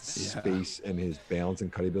utilized space and his balance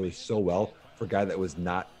and cutting ability so well for a guy that was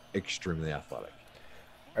not extremely athletic.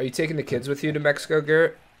 Are you taking the kids with you to Mexico,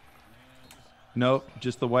 Garrett? Nope,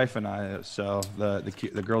 just the wife and I. So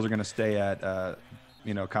the girls are going to stay at a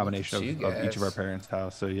combination of each of our parents'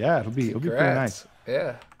 house. So yeah, it'll be pretty nice.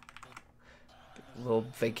 Yeah, a little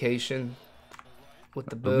vacation with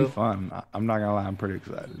the boo. It'll be fun. I'm not gonna lie, I'm pretty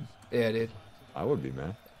excited. Yeah, dude. I would be,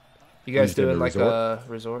 man. You guys doing like a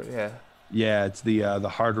resort? Yeah. Yeah, it's the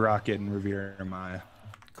Hard Rocket in Riviera Maya.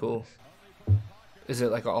 Cool. Is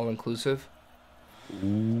it like all inclusive?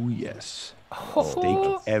 Ooh, yes.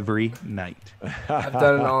 Steak every night. I've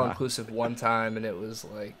done an all inclusive one time, and it was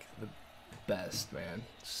like the best, man.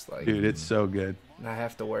 Just like, dude, it's so good. Not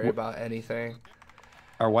have to worry about anything.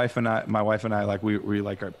 My wife and I, like we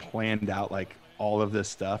like are planned out like all of this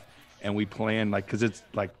stuff, and we plan like because it's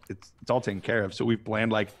all taken care of. So we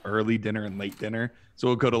planned like early dinner and late dinner. So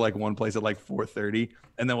we'll go to like one place at like 4:30,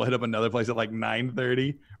 and then we'll hit up another place at like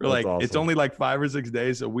 9:30. We're like, awesome. It's only like 5 or 6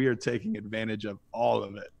 days, so we are taking advantage of all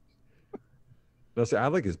of it. No, see, I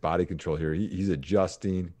like his body control here. He's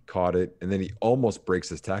adjusting, caught it, and then he almost breaks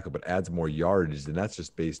his tackle, but adds more yardage, and that's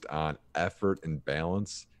just based on effort and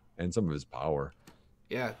balance and some of his power.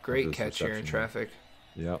 Yeah, great catch here in traffic.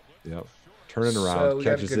 Yep. Turning around, so we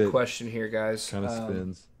catches have a good it. question here, guys. Kind of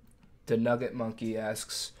spins. The Nugget Monkey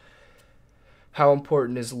asks, how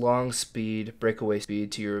important is long speed, breakaway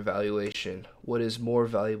speed to your evaluation? What is more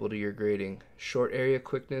valuable to your grading, short area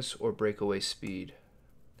quickness or breakaway speed?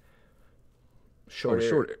 Short,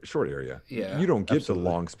 short area. Yeah, You don't get absolutely. the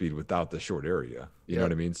long speed without the short area. You know Yep.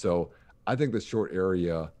 what I mean? So I think the short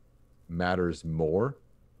area matters more.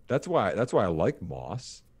 That's why I like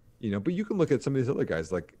Moss. But you can look at some of these other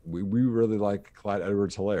guys. Like we really like Clyde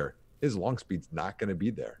Edwards-Helaire. His long speed's not going to be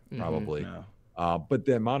there probably. No. But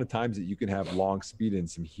the amount of times that you can have long speed in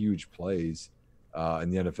some huge plays in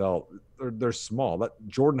the NFL, they're small. That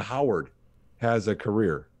Jordan Howard has a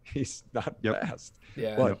career. He's not fast,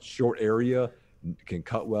 Yeah. but short area, can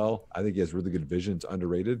cut well. I think he has really good vision. It's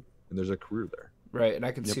underrated, and there's a career there. Right, and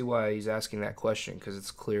I can see why he's asking that question, because it's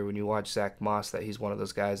clear when you watch Zach Moss that he's one of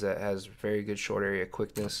those guys that has very good short area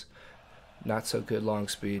quickness, not so good long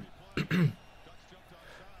speed. God,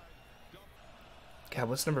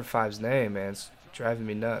 what's number 5's name, man? It's driving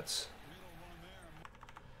me nuts.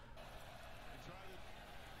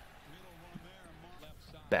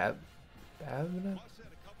 Babino?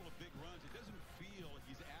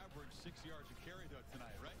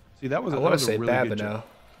 See, that was I that want to was a say really good Babino, job.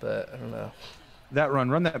 but I don't know. That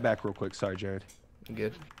run that back real quick. Sorry, Jared.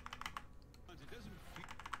 Good.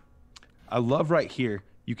 I love right here.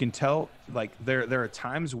 You can tell, like, there are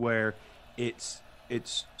times where it's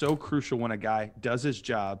so crucial when a guy does his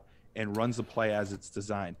job and runs the play as it's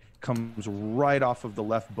designed, comes right off of the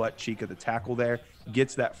left butt cheek of the tackle there,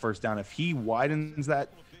 gets that first down. If he widens that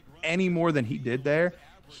any more than he did there,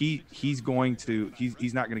 he's not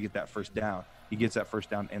going to get that first down. He gets that first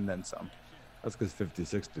down and then some. That's because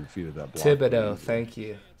 56 defeated that block. Thibodeau, thank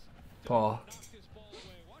you, Paul. I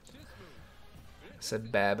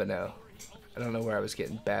said Babino. I don't know where I was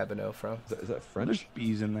getting Babino from. Is that French? There's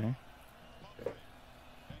B's in there.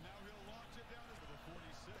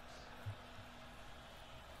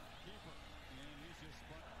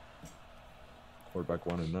 Quarterback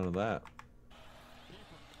wanted none of that.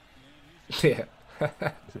 Yeah.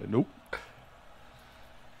 Nope.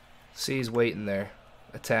 See, he's waiting there.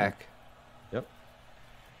 Attack. Yep.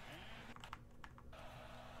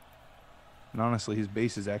 And honestly, his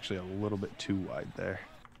base is actually a little bit too wide there.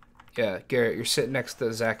 Yeah, Garrett, you're sitting next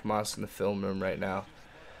to Zach Moss in the film room right now.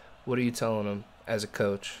 What are you telling him as a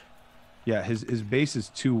coach? Yeah, his base is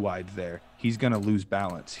too wide there. He's gonna lose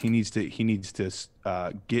balance. He needs to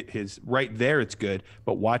get his right there. It's good,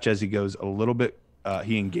 but watch as he goes a little bit.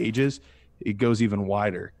 He engages. It goes even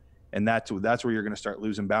wider, and that's where you're gonna start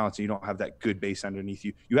losing balance. And you don't have that good base underneath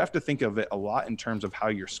you. You have to think of it a lot in terms of how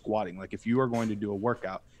you're squatting. Like if you are going to do a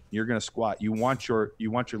workout, you're gonna squat. You want your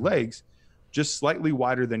legs just slightly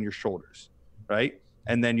wider than your shoulders, right?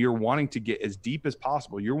 And then you're wanting to get as deep as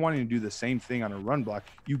possible. You're wanting to do the same thing on a run block.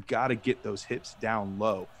 You got to get those hips down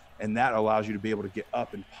low, and that allows you to be able to get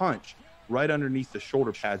up and punch right underneath the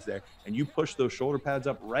shoulder pads there, and you push those shoulder pads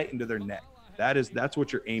up right into their neck. That's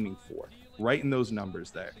what you're aiming for, right in those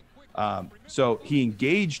numbers there. So he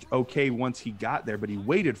engaged okay once he got there, but he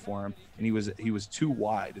waited for him, and he was too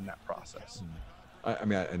wide in that process. I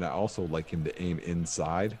also like him to aim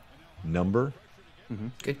inside number.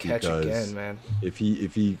 Good catch again, man. If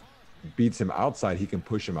he beats him outside, he can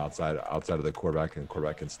push him outside of the quarterback, and the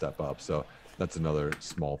quarterback can step up. So that's another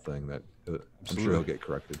small thing that I'm sure he'll get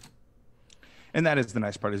corrected. And that is the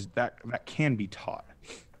nice part, is that can be taught.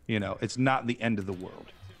 It's not the end of the world,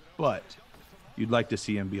 but you'd like to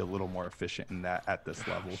see him be a little more efficient in that at this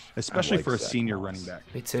level, especially like for a Zack senior Moss. running back.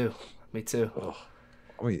 Me too. Oh,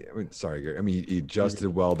 I mean, sorry, Gary. I mean, he adjusted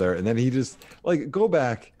well there, and then he just go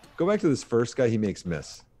back to this first guy he makes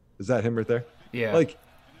miss. Is that him right there? Yeah. Like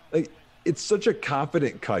it's such a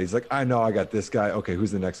confident cut. He's like, I know I got this guy. Okay,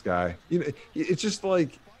 who's the next guy? It's just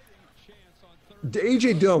like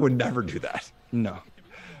AJ Dillon would never do that. No.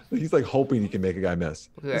 He's like hoping he can make a guy miss.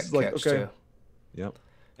 Look at This that is like catch, okay, too. yep.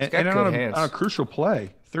 And got good on hands. a crucial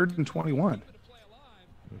play, 3rd and 21.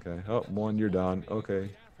 Okay. Oh, one, you're done. Okay.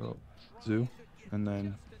 Oh. Zoo, and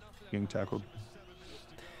then getting tackled.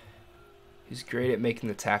 He's great at making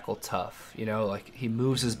the tackle tough. Like he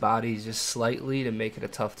moves his body just slightly to make it a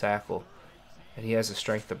tough tackle, and he has the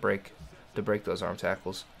strength to break those arm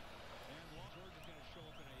tackles.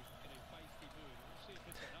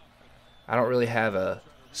 I don't really have a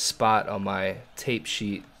spot on my tape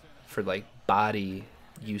sheet for like body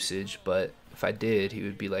usage, but if I did, he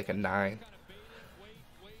would be like a 9.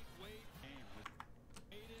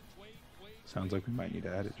 Sounds like we might need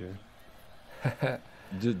to add it, Jared.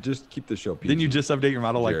 Just keep the show PG. Didn't you just update your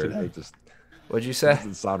model like Jared, today? it just What'd you say?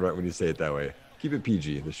 doesn't sound right when you say it that way. Keep it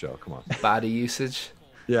PG, the show. Come on. Body usage?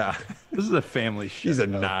 Yeah. This is a family show. He's a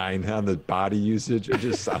 9 on the body usage. It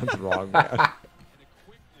just sounds wrong, man.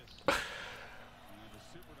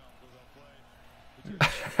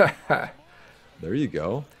 There you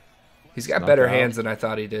go. He's got Snuck better out. hands than I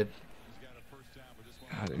thought he did.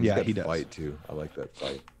 God, and he's Yeah, got he does. fight too. I like that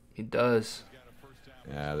fight. He does.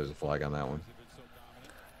 Yeah, there's a flag on that one.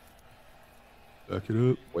 Back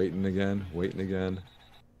it up. Waiting again.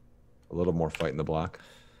 A little more fight in the block.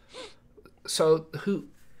 So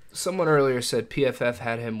someone earlier said PFF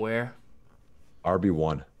had him where?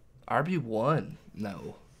 RB1. RB1.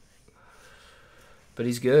 No. But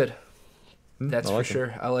he's good. That's I for like him.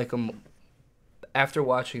 sure. I like him. After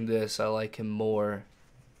watching this, I like him more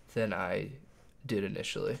than I did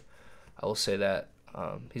initially. I will say that.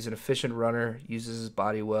 He's an efficient runner, uses his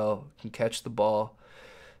body well, can catch the ball.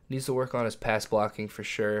 Needs to work on his pass blocking for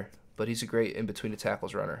sure, but he's a great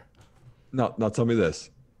in-between-the-tackles runner. Now tell me this.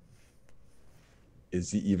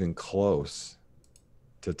 Is he even close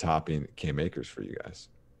to topping Cam Akers for you guys?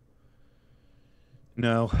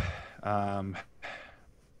 No.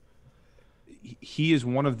 He is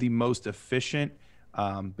one of the most efficient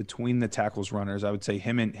between the tackles runners. I would say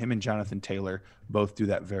him and Jonathan Taylor both do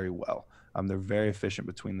that very well. They're very efficient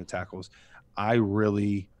between the tackles. I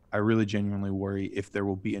really genuinely worry if there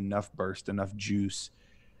will be enough burst, enough juice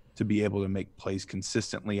to be able to make plays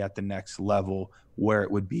consistently at the next level where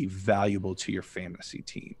it would be valuable to your fantasy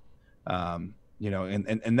team. And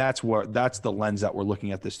that's the lens that we're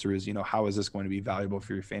looking at this through is, how is this going to be valuable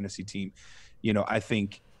for your fantasy team? I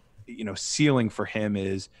think, ceiling for him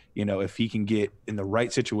is, if he can get in the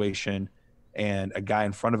right situation and a guy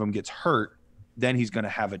in front of him gets hurt, then he's going to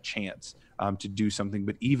have a chance to do something.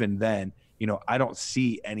 But even then, I don't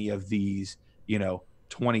see any of these,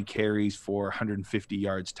 20 carries for 150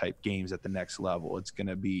 yards type games at the next level. It's going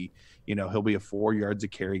to be, he'll be a 4 yards a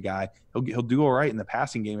carry guy. He'll do all right in the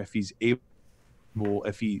passing game if he's able,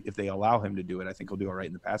 if they allow him to do it. I think he'll do all right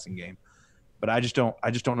in the passing game. But I just don't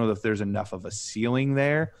know if there's enough of a ceiling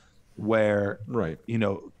there where, right.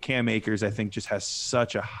 Cam Akers, I think, just has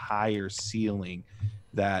such a higher ceiling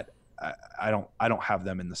that I don't have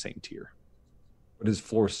them in the same tier. But his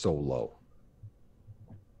floor is so low.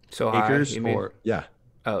 So high, Akers you mean? or Yeah.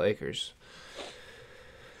 Oh, Akers.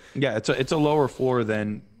 Yeah, it's a lower floor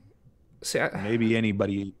than See, maybe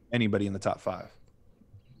anybody in the top 5.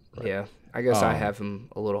 Right. Yeah, I guess I have him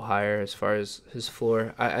a little higher as far as his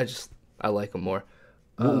floor. I like him more.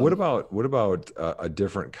 What about a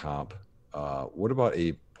different comp? What about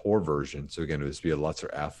a poor version? So again, it would be a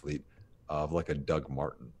lesser athlete of like a Doug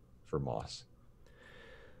Martin for Moss.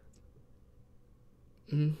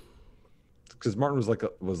 Because Martin was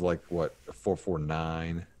like what, a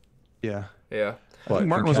 4.49. Yeah. Yeah. I think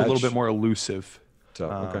Martin was a little bit more elusive.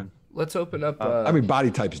 Okay. Let's open up. I mean,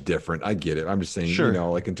 body type's different. I get it. I'm just saying, Sure.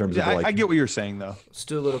 like in terms Yeah, of like. I get what you're saying though. Let's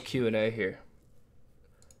do a little Q&A here.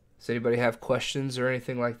 Does anybody have questions or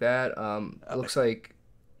anything like that? It looks like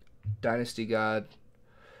Dynasty God.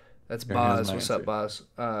 That's Here, here's Boz. my What's answer. up, Boz?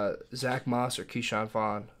 Zach Moss or Keyshawn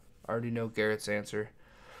Vaughn? I already know Garrett's answer.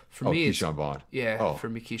 For me, it's Keyshawn Vaughn. yeah. Oh. For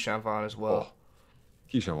me, Keyshawn Vaughn as well.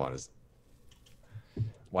 Keyshawn Vaughn is.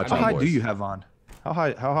 Watch How out, high boys. do you have on? How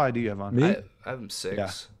high do you have on? Me? I have him 6.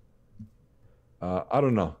 Yeah. I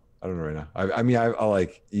don't know. I don't know right now. I mean, I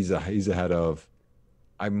like he's ahead of.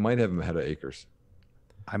 I might have him ahead of Akers.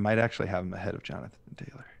 I might actually have him ahead of Jonathan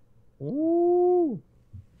Taylor. Ooh.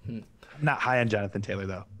 Not high on Jonathan Taylor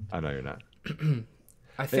though. I know you're not.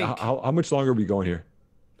 I Hey, think how much longer are we going here?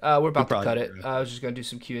 we're about to probably cut it. agree. I was just gonna do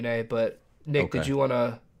some Q&A, but Nick, did Okay. you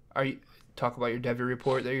wanna talk about your Devy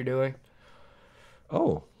report that you're doing?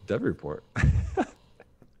 Oh, Dev report.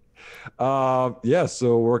 Yeah.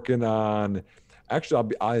 So working on.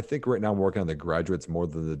 Actually, I think right now I'm working on the graduates more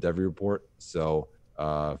than the Dev report. So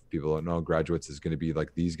if people don't know, graduates is going to be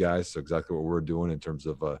like these guys. So exactly what we're doing in terms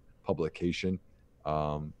of a publication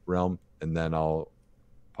realm, and then I'll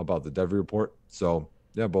pump out the Dev report. So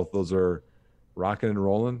yeah, both those are rocking and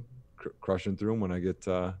rolling, crushing through them when I get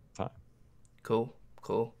time. Cool.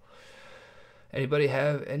 Anybody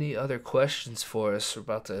have any other questions for us? We're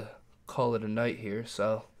about to call it a night here.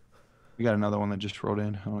 So We got another one that just rolled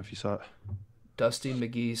in. I don't know if you saw it. Dusty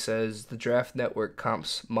McGee says the Draft Network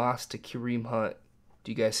comps Moss to Kareem Hunt.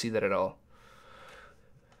 Do you guys see that at all?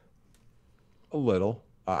 A little.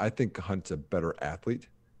 I think Hunt's a better athlete,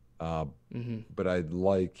 but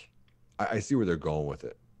I see where they're going with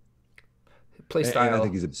it. Play And style. I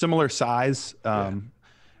think he's a Similar size.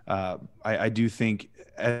 I do think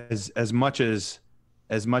as much as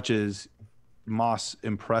Moss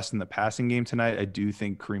impressed in the passing game tonight, I do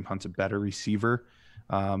think Kareem Hunt's a better receiver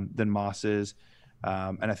than Moss is,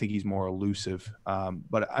 and I think he's more elusive.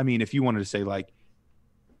 But I mean, if you wanted to say like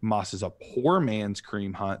Moss is a poor man's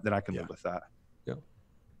Kareem Hunt, then I can live with that.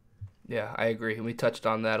 Yeah, I agree. And we touched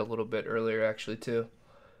on that a little bit earlier, actually, too.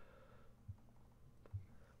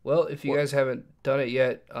 Well, if you guys haven't done it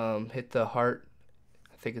yet, hit the heart.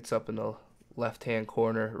 I think it's up in the left-hand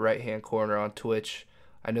corner, right-hand corner on Twitch.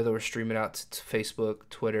 I know that we're streaming out to Facebook,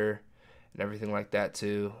 Twitter, and everything like that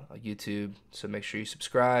too, YouTube. So make sure you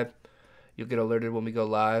subscribe. You'll get alerted when we go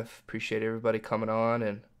live. Appreciate everybody coming on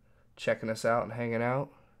and checking us out and hanging out.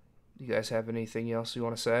 You guys have anything else you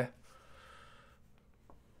want to say?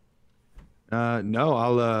 No,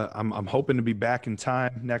 I'm hoping to be back in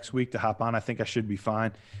time next week to hop on. I think I should be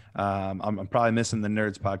fine. I'm probably missing the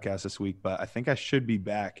Nerds podcast this week, but I think I should be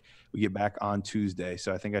back. We get back on Tuesday,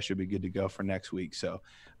 so I think I should be good to go for next week. So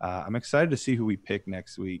I'm excited to see who we pick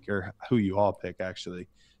next week, or who you all pick actually,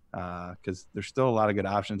 because there's still a lot of good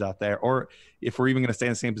options out there. Or if we're even going to stay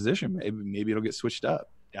in the same position, maybe it'll get switched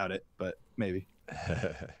up. Doubt it, but maybe.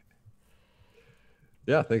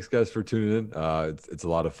 Yeah, thanks guys for tuning in. It's a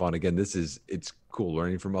lot of fun. Again, it's cool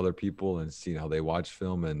learning from other people and seeing how they watch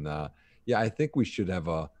film. And yeah, I think we should have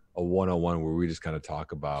a 101 where we just kind of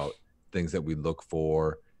talk about things that we look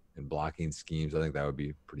for and blocking schemes. I think that would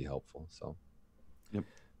be pretty helpful. So,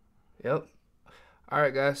 Yep. All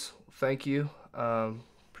right, guys. Thank you.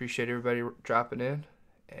 Appreciate everybody dropping in.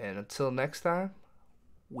 And until next time,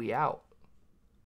 we out.